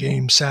intriguing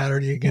game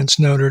Saturday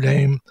against Notre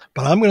Dame.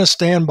 But I'm going to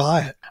stand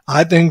by it.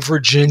 I think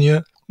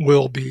Virginia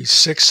will be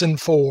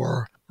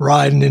 6-4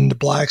 riding into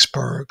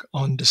Blacksburg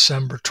on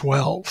December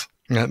 12th.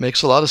 Yeah, it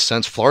makes a lot of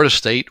sense. Florida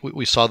State,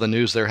 we saw the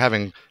news, they're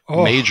having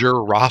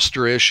major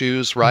roster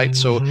issues, right?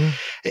 Mm-hmm.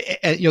 So,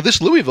 and,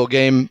 this Louisville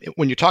game,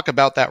 when you talk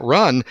about that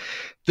run,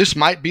 this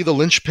might be the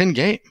linchpin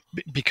game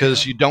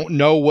because you don't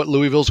know what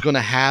Louisville's going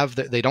to have.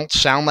 They don't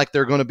sound like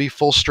they're going to be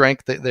full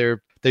strength.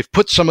 They've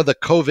put some of the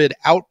COVID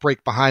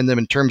outbreak behind them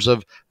in terms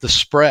of the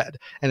spread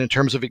and in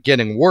terms of it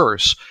getting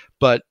worse.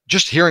 But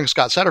just hearing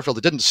Scott Satterfield,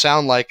 it didn't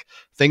sound like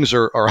things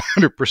are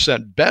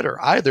 100% better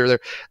either.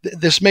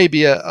 This may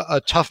be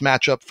a tough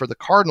matchup for the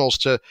Cardinals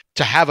to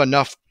have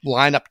enough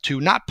lineup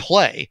to not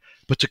play,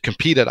 but to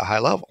compete at a high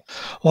level.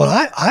 Well,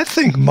 I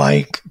think,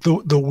 Mike,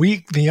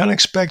 the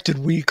unexpected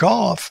week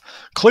off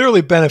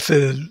clearly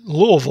benefited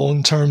Louisville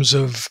in terms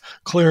of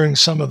clearing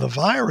some of the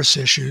virus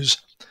issues.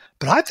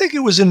 But I think it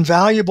was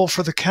invaluable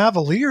for the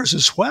Cavaliers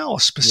as well,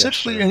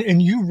 specifically, yes,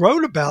 and you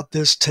wrote about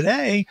this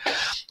today,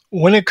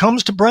 when it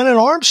comes to Brennan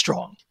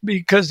Armstrong,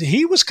 because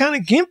he was kind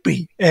of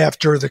gimpy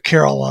after the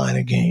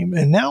Carolina game,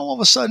 and now all of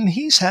a sudden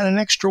he's had an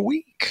extra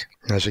week.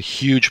 That's a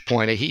huge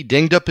point. He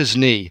dinged up his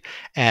knee,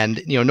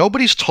 and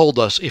nobody's told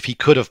us if he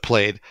could have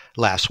played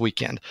last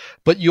weekend,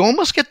 but you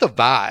almost get the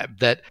vibe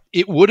that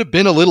it would have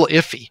been a little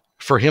iffy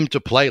for him to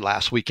play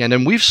last weekend.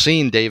 And we've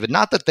seen, David,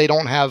 not that they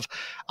don't have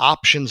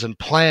options and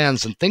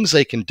plans and things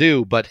they can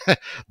do, but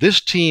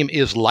this team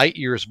is light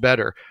years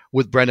better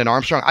with Brennan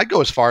Armstrong. I'd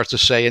go as far as to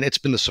say, and it's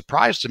been the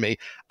surprise to me,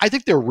 I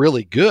think they're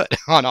really good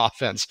on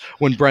offense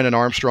when Brennan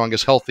Armstrong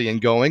is healthy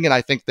and going, and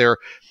I think they're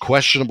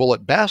questionable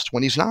at best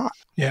when he's not.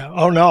 Yeah.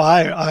 Oh, no,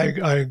 I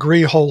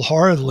agree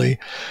wholeheartedly.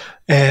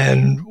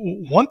 And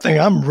one thing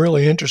I'm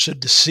really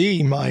interested to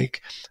see,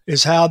 Mike,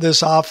 is how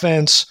this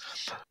offense,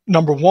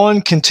 number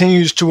one,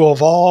 continues to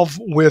evolve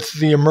with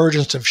the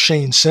emergence of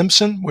Shane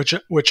Simpson,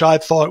 which I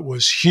thought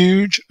was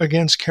huge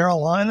against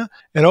Carolina.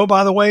 And oh,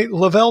 by the way,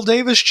 Lavelle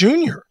Davis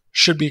Jr.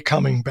 should be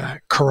coming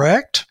back,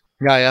 correct?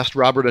 Yeah, I asked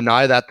Robert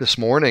Anae that this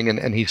morning,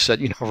 and he said,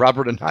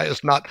 Robert Anae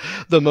is not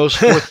the most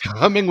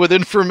forthcoming with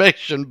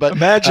information, but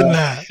imagine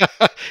that.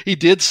 He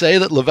did say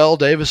that Lavelle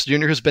Davis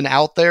Jr. has been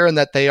out there and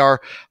that they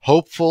are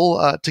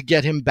hopeful to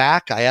get him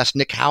back. I asked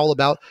Nick Howell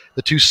about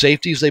the two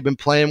safeties they've been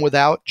playing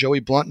without, Joey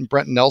Blunt and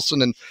Brenton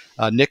Nelson, and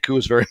Nick, who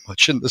is very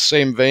much in the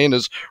same vein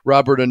as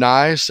Robert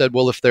Anae, said,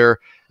 well, if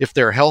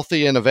they're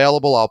healthy and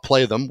available, I'll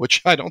play them,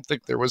 which I don't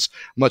think there was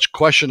much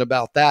question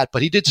about that.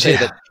 But he did say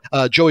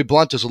that Joey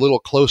Blunt is a little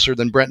closer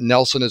than Brenton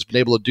Nelson, has been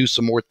able to do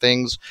some more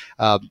things,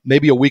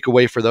 maybe a week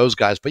away for those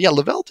guys. But yeah,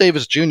 Lavelle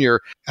Davis Jr.,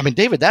 I mean,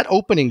 David, that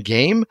opening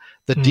game,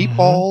 the deep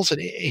balls, and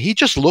he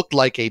just looked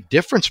like a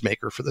difference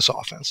maker for this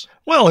offense.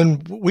 Well,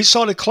 and we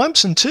saw it at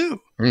Clemson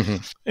too.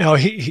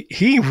 Mm-hmm.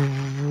 He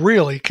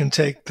really can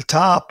take the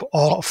top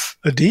off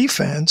a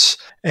defense,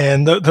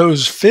 and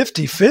those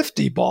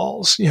 50-50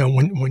 balls,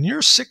 when you're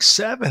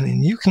 6'7"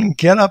 and you can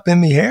get up in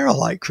the air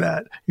like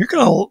that, you're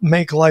going to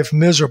make life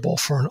miserable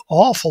for an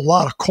awful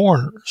lot of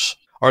corners.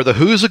 Are the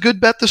Who's a good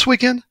bet this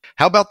weekend?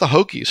 How about the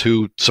Hokies,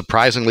 who,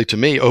 surprisingly to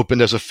me,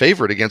 opened as a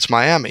favorite against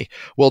Miami?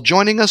 Well,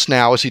 joining us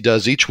now, as he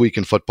does each week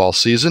in football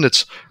season,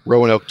 it's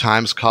Roanoke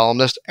Times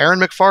columnist Aaron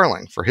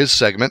McFarling for his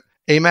segment,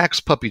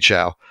 Amax Puppy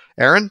Chow.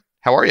 Aaron,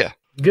 how are you?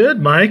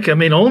 Good, Mike. I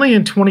mean, only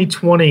in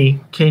 2020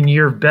 can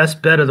your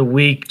best bet of the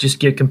week just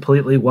get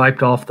completely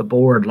wiped off the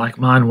board like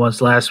mine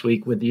was last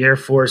week with the Air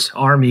Force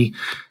Army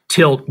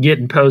tilt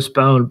getting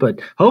postponed. But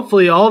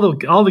hopefully all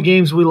the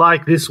games we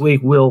like this week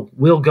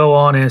will go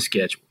on as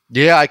scheduled.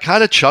 Yeah, I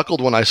kind of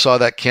chuckled when I saw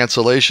that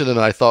cancellation, and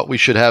I thought we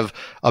should have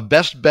a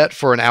best bet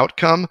for an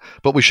outcome,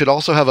 but we should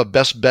also have a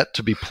best bet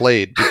to be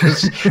played,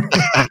 because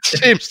that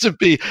seems to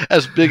be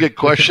as big a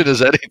question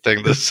as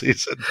anything this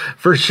season.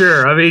 For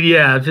sure. I mean,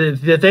 yeah,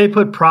 if they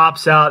put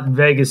props out in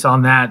Vegas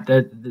on that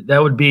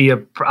would be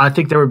I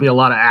think there would be a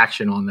lot of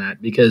action on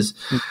that, because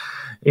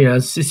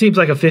it seems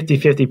like a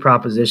 50-50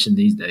 proposition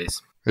these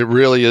days. It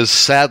really is,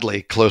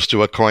 sadly, close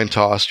to a coin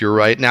toss. You're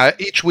right. Now,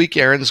 each week,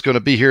 Aaron's going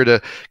to be here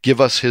to give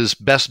us his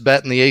best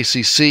bet in the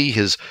ACC,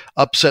 his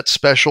upset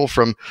special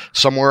from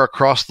somewhere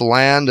across the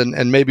land,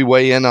 and maybe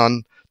weigh in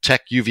on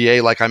Tech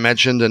UVA, like I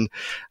mentioned. And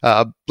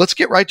let's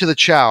get right to the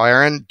chow.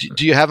 Aaron,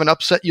 do you have an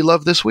upset you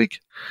love this week?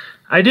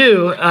 I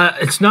do.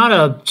 It's not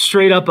a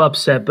straight-up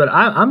upset, but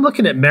I'm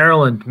looking at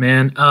Maryland,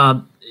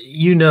 man.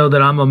 You know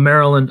that I'm a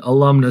Maryland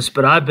alumnus,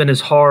 but I've been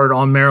as hard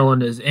on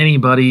Maryland as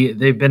anybody.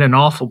 They've been an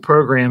awful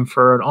program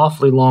for an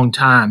awfully long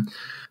time.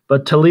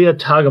 But Taulia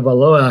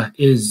Tagovailoa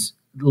is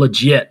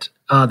legit.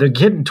 They're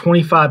getting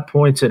 25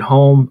 points at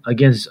home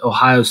against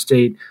Ohio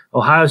State.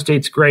 Ohio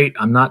State's great.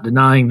 I'm not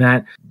denying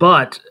that.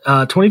 But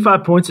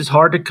 25 points is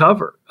hard to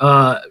cover,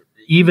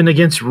 even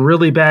against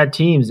really bad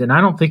teams. And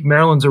I don't think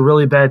Maryland's a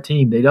really bad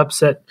team. They'd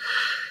upset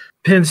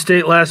Penn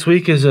State last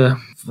week as a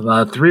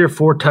 3 or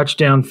 4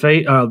 touchdown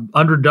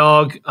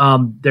underdog.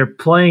 They're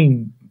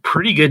playing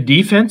pretty good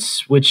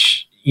defense,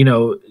 which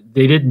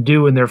they didn't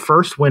do in their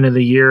first win of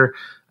the year.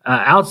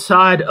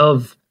 Outside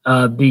of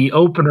the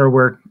opener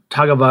where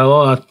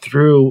Tagovailoa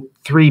threw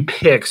 3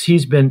 picks,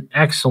 he's been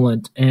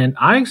excellent, and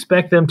I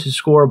expect them to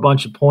score a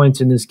bunch of points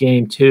in this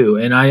game too.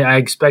 And I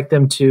expect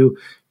them to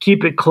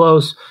keep it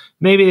close.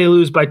 Maybe they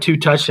lose by 2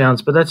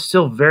 touchdowns, but that's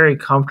still very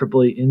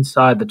comfortably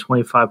inside the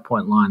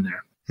 25-point line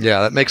there.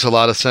 Yeah, that makes a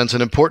lot of sense,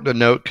 and important to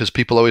note, because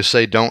people always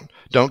say don't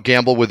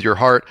gamble with your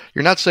heart.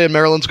 You're not saying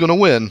Maryland's going to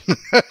win.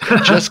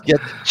 just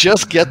get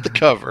the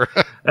cover.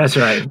 That's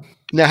right.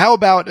 Now, how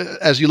about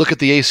as you look at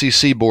the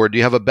ACC board, do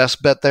you have a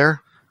best bet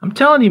there? I'm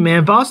telling you,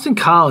 man, Boston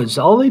College,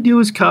 all they do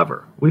is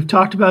cover. We've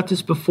talked about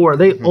this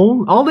before.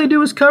 All they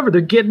do is cover.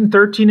 They're getting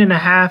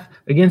 13.5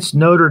 against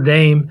Notre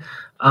Dame.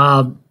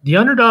 The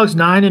underdog's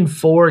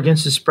 9-4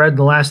 against the spread in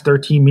the last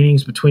 13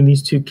 meetings between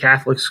these two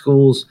Catholic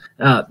schools.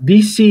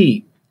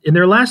 BC, in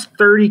their last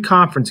 30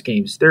 conference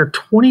games, they're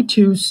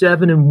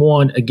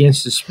 22-7-1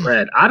 against the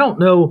spread. I don't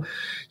know,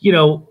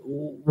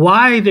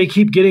 why they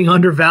keep getting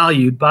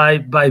undervalued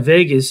by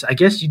Vegas. I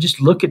guess you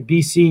just look at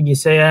BC and you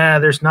say,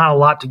 there's not a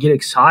lot to get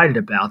excited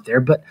about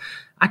there. But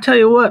I tell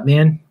you what,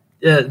 man,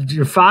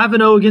 you're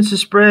 5-0 against the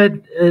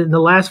spread in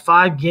the last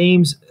 5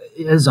 games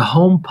as a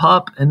home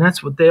pup, and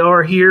that's what they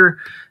are here.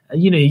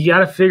 You got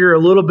to figure a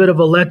little bit of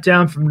a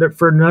letdown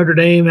for Notre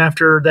Dame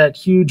after that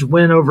huge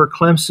win over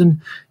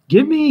Clemson.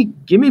 Give me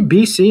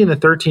BC in the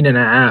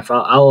 13.5.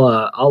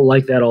 I'll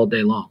like that all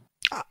day long.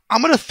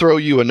 I'm going to throw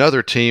you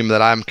another team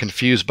that I'm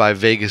confused by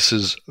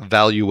Vegas's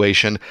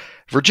valuation.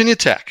 Virginia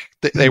Tech.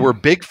 They were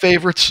big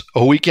favorites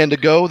a weekend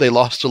ago. They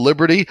lost to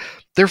Liberty.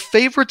 They're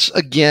favorites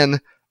again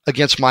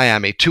against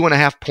Miami.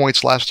 2.5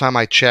 points last time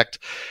I checked.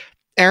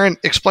 Aaron,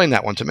 explain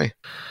that one to me.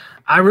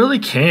 I really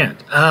can't.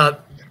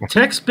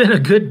 Tech's been a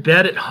good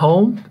bet at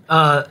home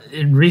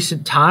in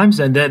recent times,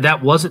 and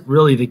that wasn't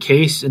really the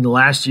case in the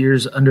last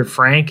years under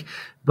Frank.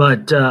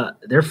 But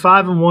they're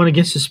 5-1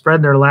 against the spread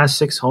in their last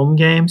 6 home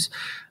games.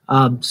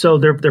 So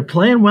they're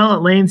playing well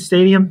at Lane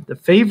Stadium. The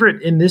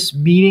favorite in this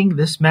meeting,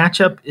 this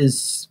matchup,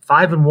 is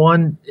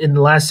 5-1 in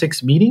the last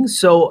 6 meetings.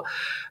 So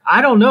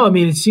I don't know. I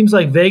mean, it seems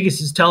like Vegas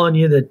is telling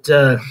you that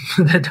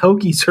that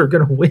Hokies are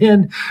going to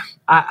win.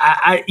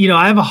 I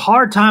have a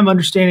hard time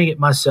understanding it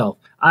myself.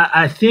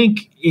 I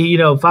think,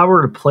 if I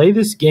were to play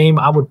this game,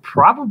 I would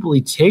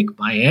probably take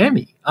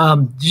Miami.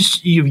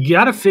 You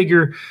got to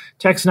figure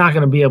Tech's not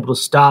going to be able to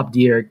stop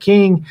De'Aaron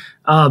King.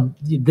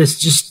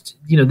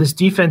 This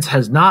defense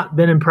has not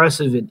been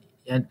impressive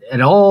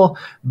at all.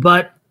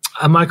 But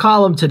my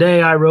column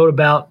today, I wrote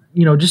about,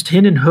 just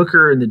Hendon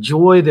Hooker and the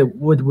joy that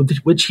with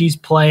which he's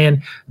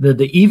playing, the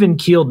even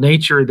keeled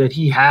nature that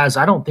he has.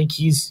 I don't think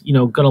he's,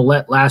 going to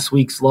let last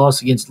week's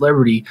loss against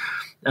Liberty,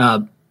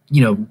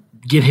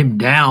 get him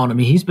down. I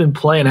mean, he's been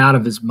playing out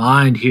of his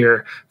mind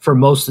here for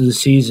most of the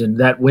season,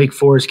 that Wake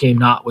Forest game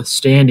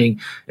notwithstanding.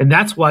 And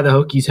that's why the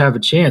Hokies have a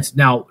chance.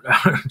 Now,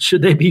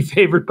 should they be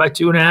favored by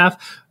 2.5?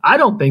 I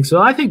don't think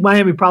so. I think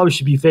Miami probably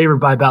should be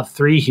favored by about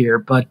 3 here.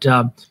 But,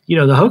 the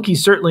Hokies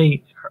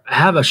certainly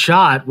have a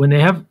shot when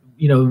they have,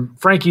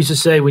 Frank used to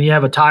say, when you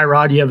have a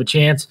Tyrod, you have a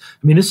chance.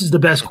 I mean, this is the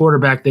best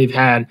quarterback they've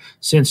had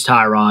since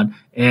Tyrod,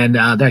 and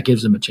that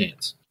gives them a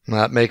chance.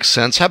 That makes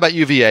sense. How about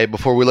UVA?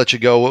 Before we let you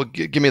go,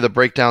 give me the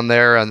breakdown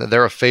there. And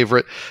they're a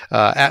favorite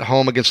at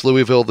home against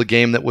Louisville, the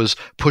game that was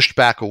pushed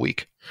back a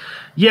week.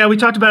 Yeah, we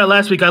talked about it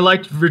last week. I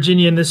liked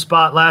Virginia in this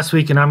spot last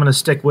week, and I'm going to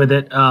stick with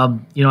it. I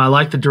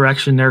like the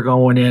direction they're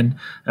going in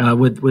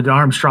with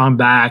Armstrong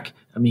back.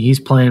 I mean, he's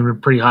playing at a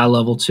pretty high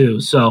level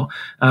too. So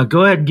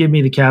go ahead and give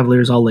me the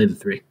Cavaliers. I'll lay the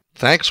 3.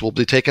 Thanks. We'll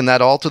be taking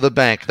that all to the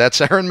bank. That's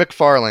Aaron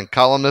McFarling,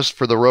 columnist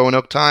for the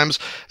Roanoke Times.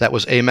 That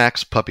was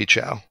Amax Puppy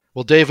Chow.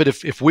 Well, David,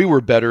 if we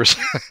were bettors,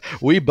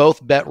 we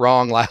both bet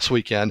wrong last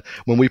weekend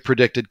when we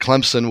predicted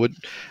Clemson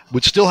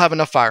would still have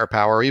enough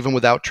firepower, even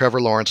without Trevor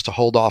Lawrence, to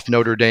hold off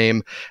Notre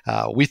Dame.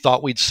 We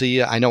thought we'd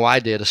see, I know I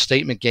did, a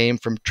statement game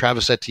from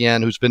Travis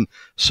Etienne, who's been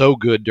so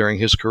good during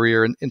his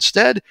career. And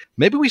instead,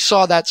 maybe we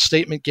saw that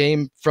statement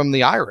game from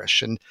the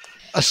Irish. And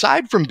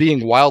aside from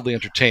being wildly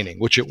entertaining,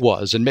 which it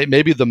was, and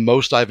maybe the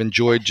most I've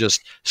enjoyed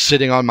just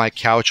sitting on my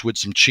couch with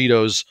some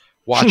Cheetos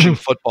watching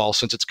football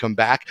since it's come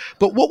back.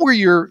 But what were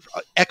your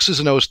X's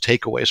and O's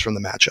takeaways from the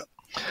matchup?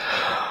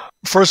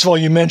 First of all,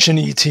 you mentioned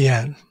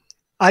Etienne.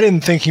 I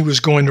didn't think he was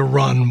going to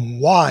run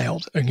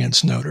wild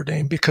against Notre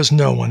Dame because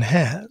no one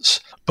has.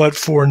 But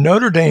for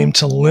Notre Dame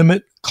to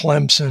limit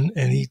Clemson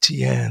and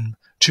Etienne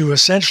to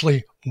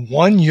essentially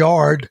 1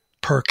 yard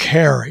per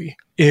carry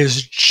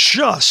is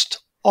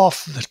just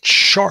off the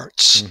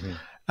charts.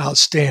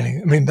 Outstanding.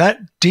 I mean, that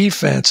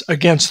defense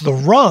against the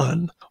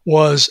run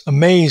was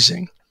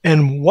amazing.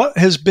 And what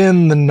has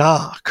been the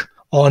knock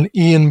on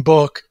Ian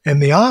Book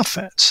and the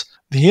offense?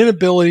 The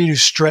inability to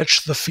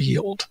stretch the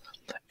field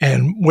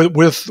and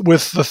with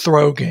the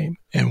throw game.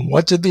 And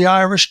what did the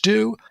Irish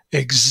do?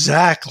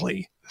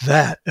 Exactly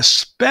that,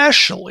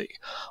 especially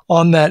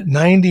on that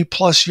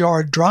 90-plus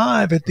yard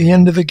drive at the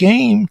end of the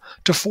game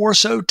to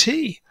force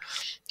OT.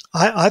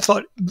 I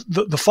thought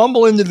the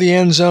fumble into the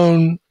end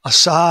zone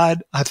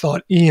aside, I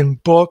thought Ian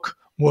Book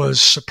was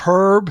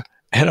superb.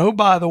 And oh,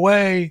 by the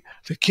way,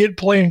 the kid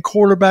playing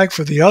quarterback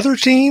for the other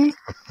team,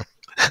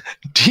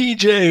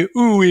 DJ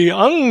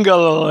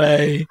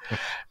Uiagalelei,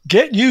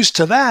 get used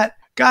to that.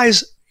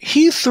 Guys,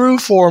 he threw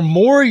for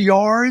more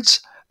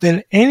yards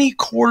than any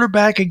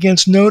quarterback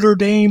against Notre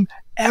Dame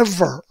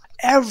ever.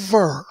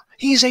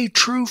 He's a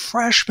true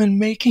freshman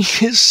making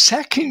his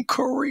second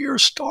career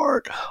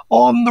start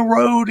on the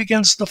road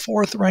against the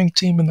 4th-ranked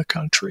team in the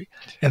country.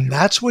 And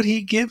that's what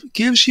he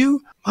gives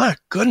you? My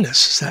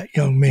goodness, is that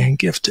young man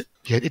gifted.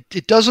 Yeah,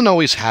 it doesn't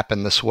always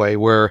happen this way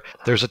where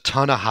there's a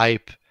ton of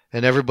hype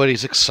and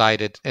everybody's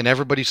excited and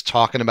everybody's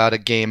talking about a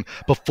game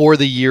before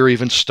the year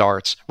even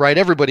starts, right?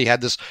 Everybody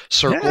had this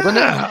circle.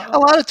 Yeah. And a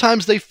lot of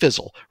times they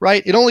fizzle,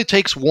 right? It only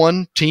takes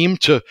one team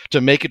to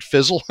make it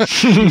fizzle.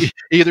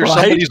 Either right?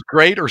 Somebody's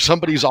great or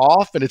somebody's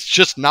off, and it's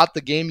just not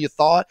the game you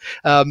thought.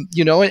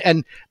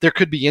 And there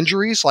could be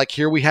injuries. Like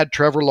here we had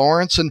Trevor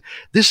Lawrence, and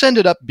this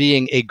ended up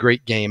being a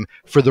great game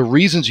for the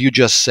reasons you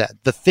just said.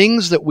 The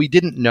things that we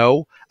didn't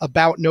know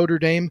about Notre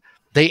Dame,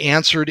 they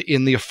answered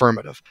in the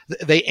affirmative.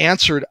 They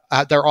answered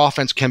their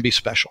offense can be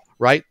special,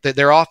 right? That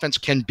their offense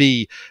can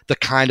be the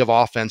kind of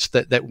offense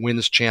that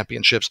wins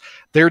championships.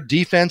 Their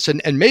defense,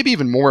 and maybe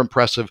even more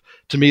impressive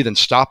to me than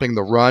stopping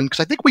the run, because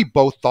I think we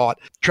both thought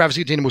Travis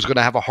Etienne was going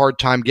to have a hard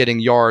time getting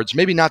yards,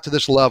 maybe not to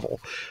this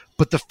level.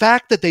 But the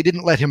fact that they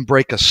didn't let him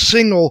break a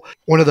single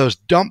one of those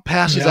dump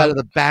passes out of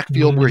the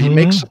backfield where he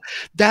makes,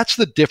 that's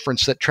the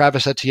difference that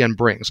Travis Etienne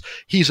brings.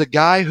 He's a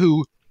guy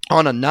who,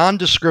 on a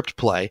nondescript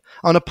play,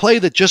 on a play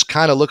that just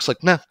kind of looks like,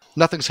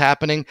 nothing's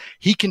happening,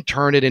 he can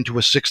turn it into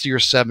a 60 or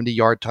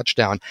 70-yard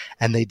touchdown.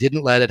 And they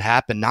didn't let it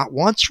happen. Not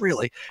once,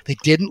 really. They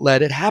didn't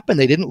let it happen.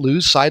 They didn't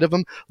lose sight of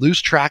him,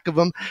 lose track of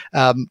him.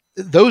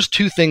 Those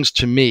two things,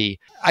 to me,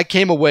 I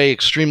came away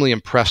extremely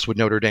impressed with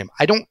Notre Dame.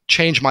 I don't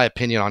change my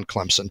opinion on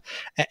Clemson.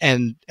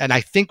 And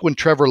I think when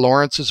Trevor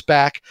Lawrence is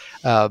back,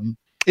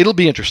 it'll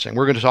be interesting.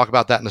 We're going to talk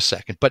about that in a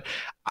second. But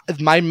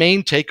my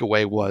main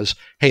takeaway was,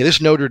 hey, this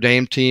Notre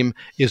Dame team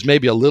is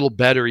maybe a little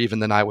better even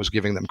than I was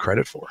giving them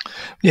credit for.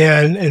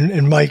 Yeah,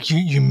 and Mike,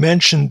 you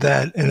mentioned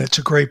that, and it's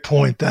a great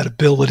point, that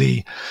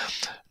ability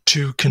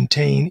to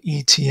contain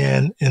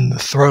Etienne in the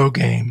throw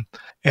game.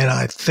 And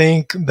I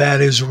think that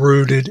is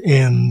rooted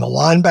in the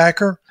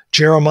linebacker,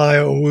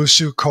 Jeremiah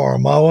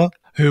Owusu-Koramoah,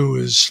 who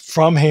is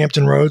from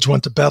Hampton Roads,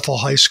 went to Bethel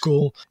High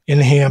School in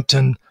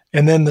Hampton,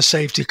 and then the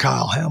safety,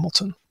 Kyle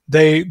Hamilton.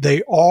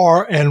 They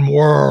are and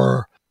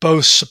were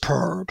both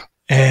superb,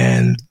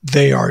 and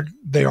they are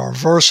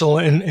versatile.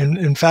 And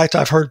in fact,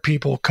 I've heard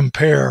people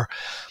compare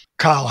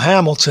Kyle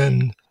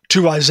Hamilton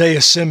to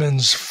Isaiah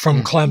Simmons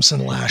from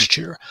Clemson last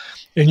year.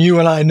 And you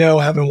and I know,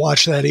 having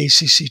watched that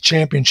ACC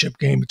championship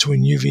game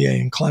between UVA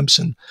and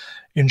Clemson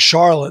in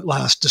Charlotte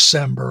last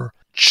December,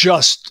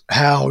 just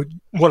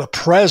what a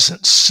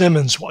presence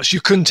Simmons was.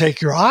 You couldn't take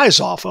your eyes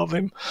off of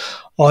him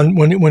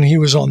when he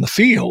was on the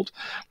field.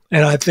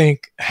 And I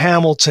think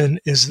Hamilton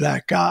is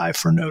that guy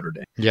for Notre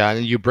Dame. Yeah,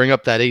 and you bring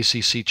up that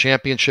ACC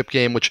championship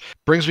game, which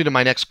brings me to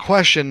my next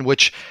question,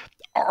 which,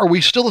 are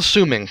we still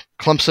assuming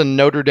Clemson and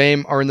Notre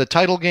Dame are in the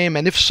title game?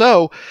 And if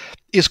so,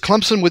 is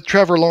Clemson with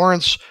Trevor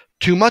Lawrence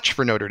too much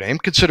for Notre Dame,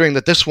 considering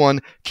that this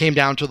one came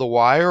down to the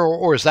wire,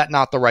 or is that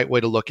not the right way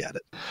to look at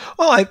it?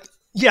 Well, I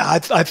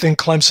think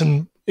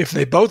Clemson, if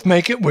they both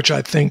make it, which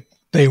I think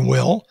they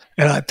will,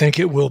 and I think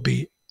it will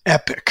be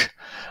epic.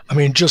 I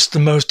mean, just the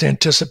most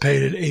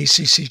anticipated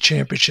ACC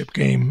championship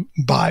game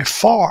by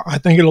far. I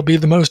think it'll be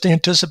the most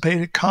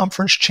anticipated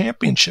conference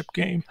championship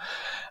game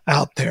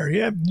out there.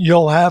 Yeah,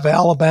 you'll have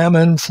Alabama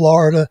and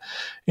Florida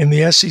in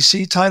the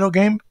SEC title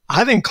game.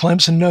 I think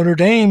Clemson Notre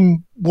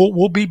Dame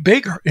will be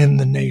bigger in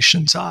the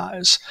nation's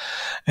eyes.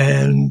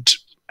 And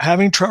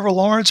having Trevor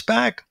Lawrence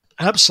back,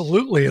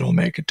 absolutely it'll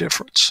make a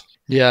difference.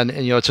 Yeah, and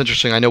it's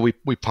interesting. I know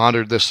we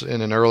pondered this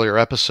in an earlier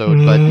episode,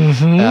 but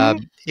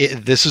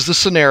this is the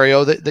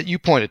scenario that you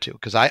pointed to,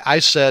 because I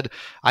said,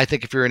 I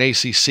think if you're an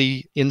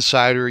ACC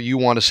insider, you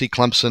want to see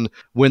Clemson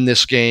win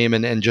this game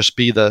and just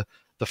be the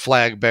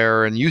flag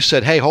bearer. And you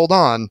said, hey, hold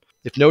on.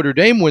 If Notre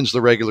Dame wins the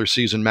regular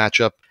season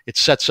matchup, it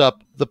sets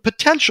up the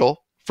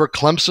potential for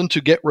Clemson to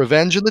get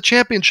revenge in the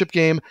championship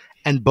game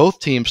and both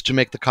teams to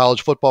make the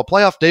college football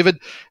playoff. David,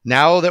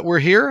 now that we're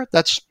here,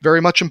 that's very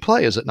much in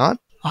play, is it not?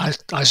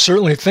 I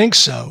certainly think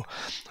so.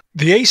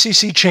 The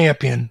ACC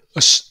champion,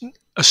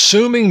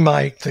 assuming,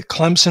 Mike, that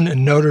Clemson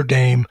and Notre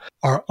Dame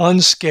are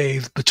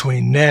unscathed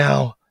between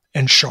now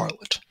and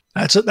Charlotte.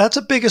 That's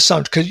a big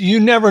assumption, because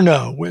you never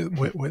know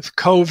with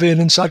COVID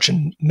and such.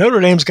 And Notre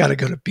Dame's got to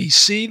go to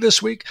BC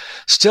this week,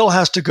 still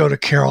has to go to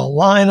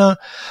Carolina.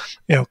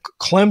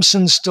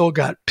 Clemson still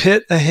got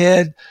Pitt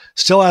ahead,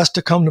 still has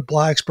to come to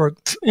Blacksburg.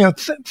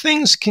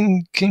 Things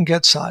can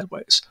get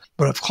sideways.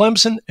 But if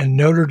Clemson and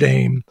Notre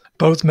Dame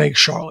both make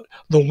Charlotte,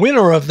 the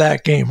winner of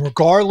that game,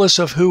 regardless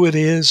of who it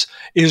is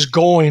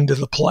going to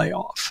the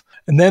playoff.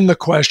 And then the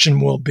question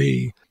will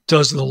be,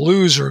 does the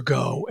loser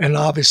go? And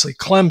obviously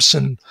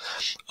Clemson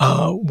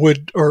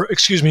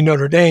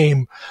Notre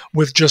Dame,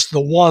 with just the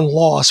one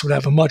loss, would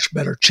have a much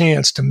better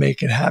chance to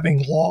make it,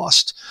 having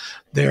lost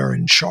there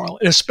in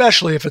Charlotte,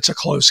 especially if it's a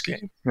close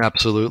game.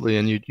 Absolutely.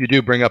 And you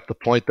do bring up the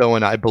point, though,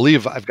 and I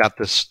believe I've got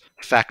this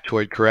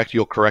factoid correct.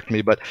 You'll correct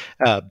me, but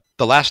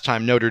the last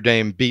time Notre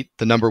Dame beat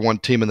the number one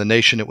team in the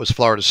nation, it was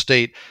Florida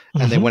State,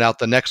 and they went out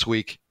the next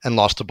week and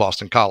lost to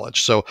Boston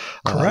College. So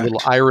a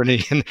little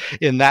irony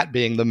in that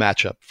being the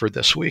matchup for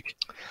this week.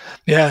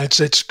 Yeah,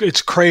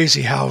 it's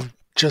crazy how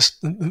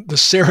just the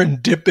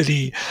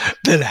serendipity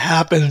that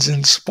happens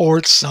in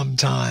sports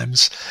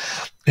sometimes.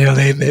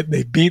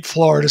 They beat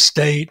Florida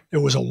State. It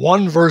was a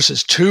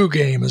 1-2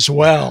 game as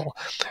well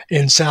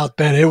in South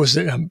Bend. It was,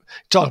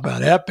 talk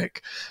about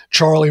epic.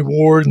 Charlie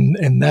Ward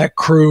and that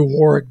crew,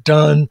 Warwick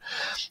Dunn,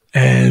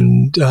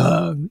 and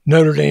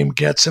Notre Dame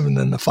gets them. And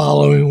then the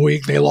following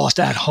week, they lost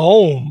at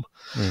home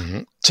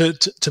to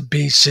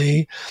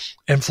BC.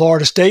 And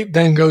Florida State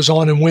then goes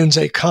on and wins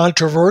a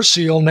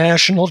controversial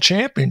national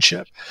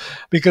championship,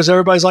 because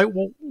everybody's like,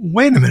 well,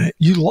 wait a minute,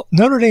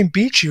 Notre Dame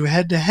beat you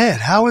head to head.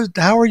 How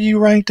are you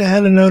ranked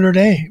ahead of Notre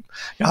Dame?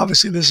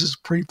 Obviously, this is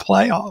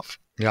pre-playoff.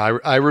 Yeah,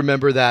 I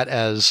remember that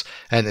as,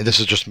 and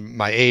this is just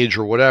my age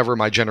or whatever,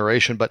 my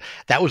generation, but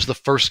that was the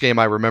first game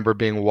I remember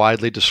being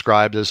widely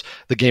described as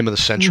the game of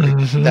the century.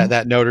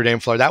 That Notre Dame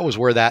Florida, that was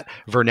where that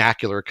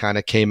vernacular kind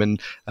of came in.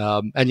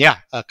 A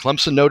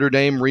Clemson Notre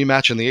Dame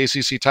rematch in the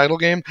ACC title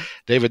game,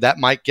 David, that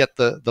might get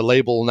the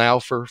label now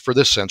for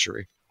this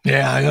century.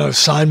 Yeah, I know.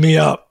 Sign me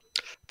up.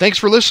 Thanks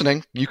for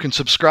listening. You can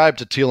subscribe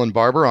to Teal and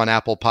Barber on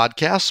Apple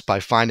Podcasts by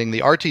finding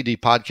the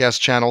RTD Podcast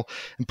channel,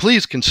 and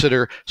please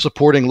consider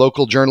supporting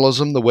local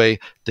journalism the way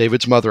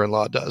David's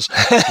mother-in-law does.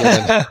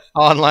 Get an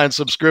online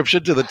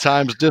subscription to the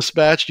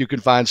Times-Dispatch. You can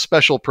find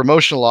special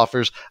promotional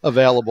offers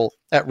available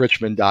at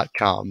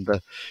richmond.com.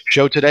 The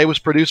show today was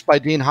produced by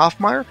Dean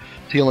Hoffmeyer.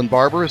 Teal and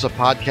Barber is a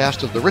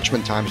podcast of the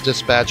Richmond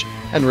Times-Dispatch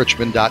and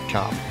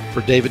richmond.com.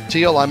 For David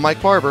Teal, I'm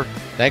Mike Barber.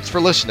 Thanks for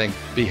listening.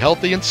 Be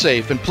healthy and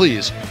safe, and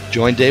please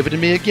join David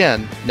and me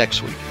again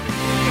next week.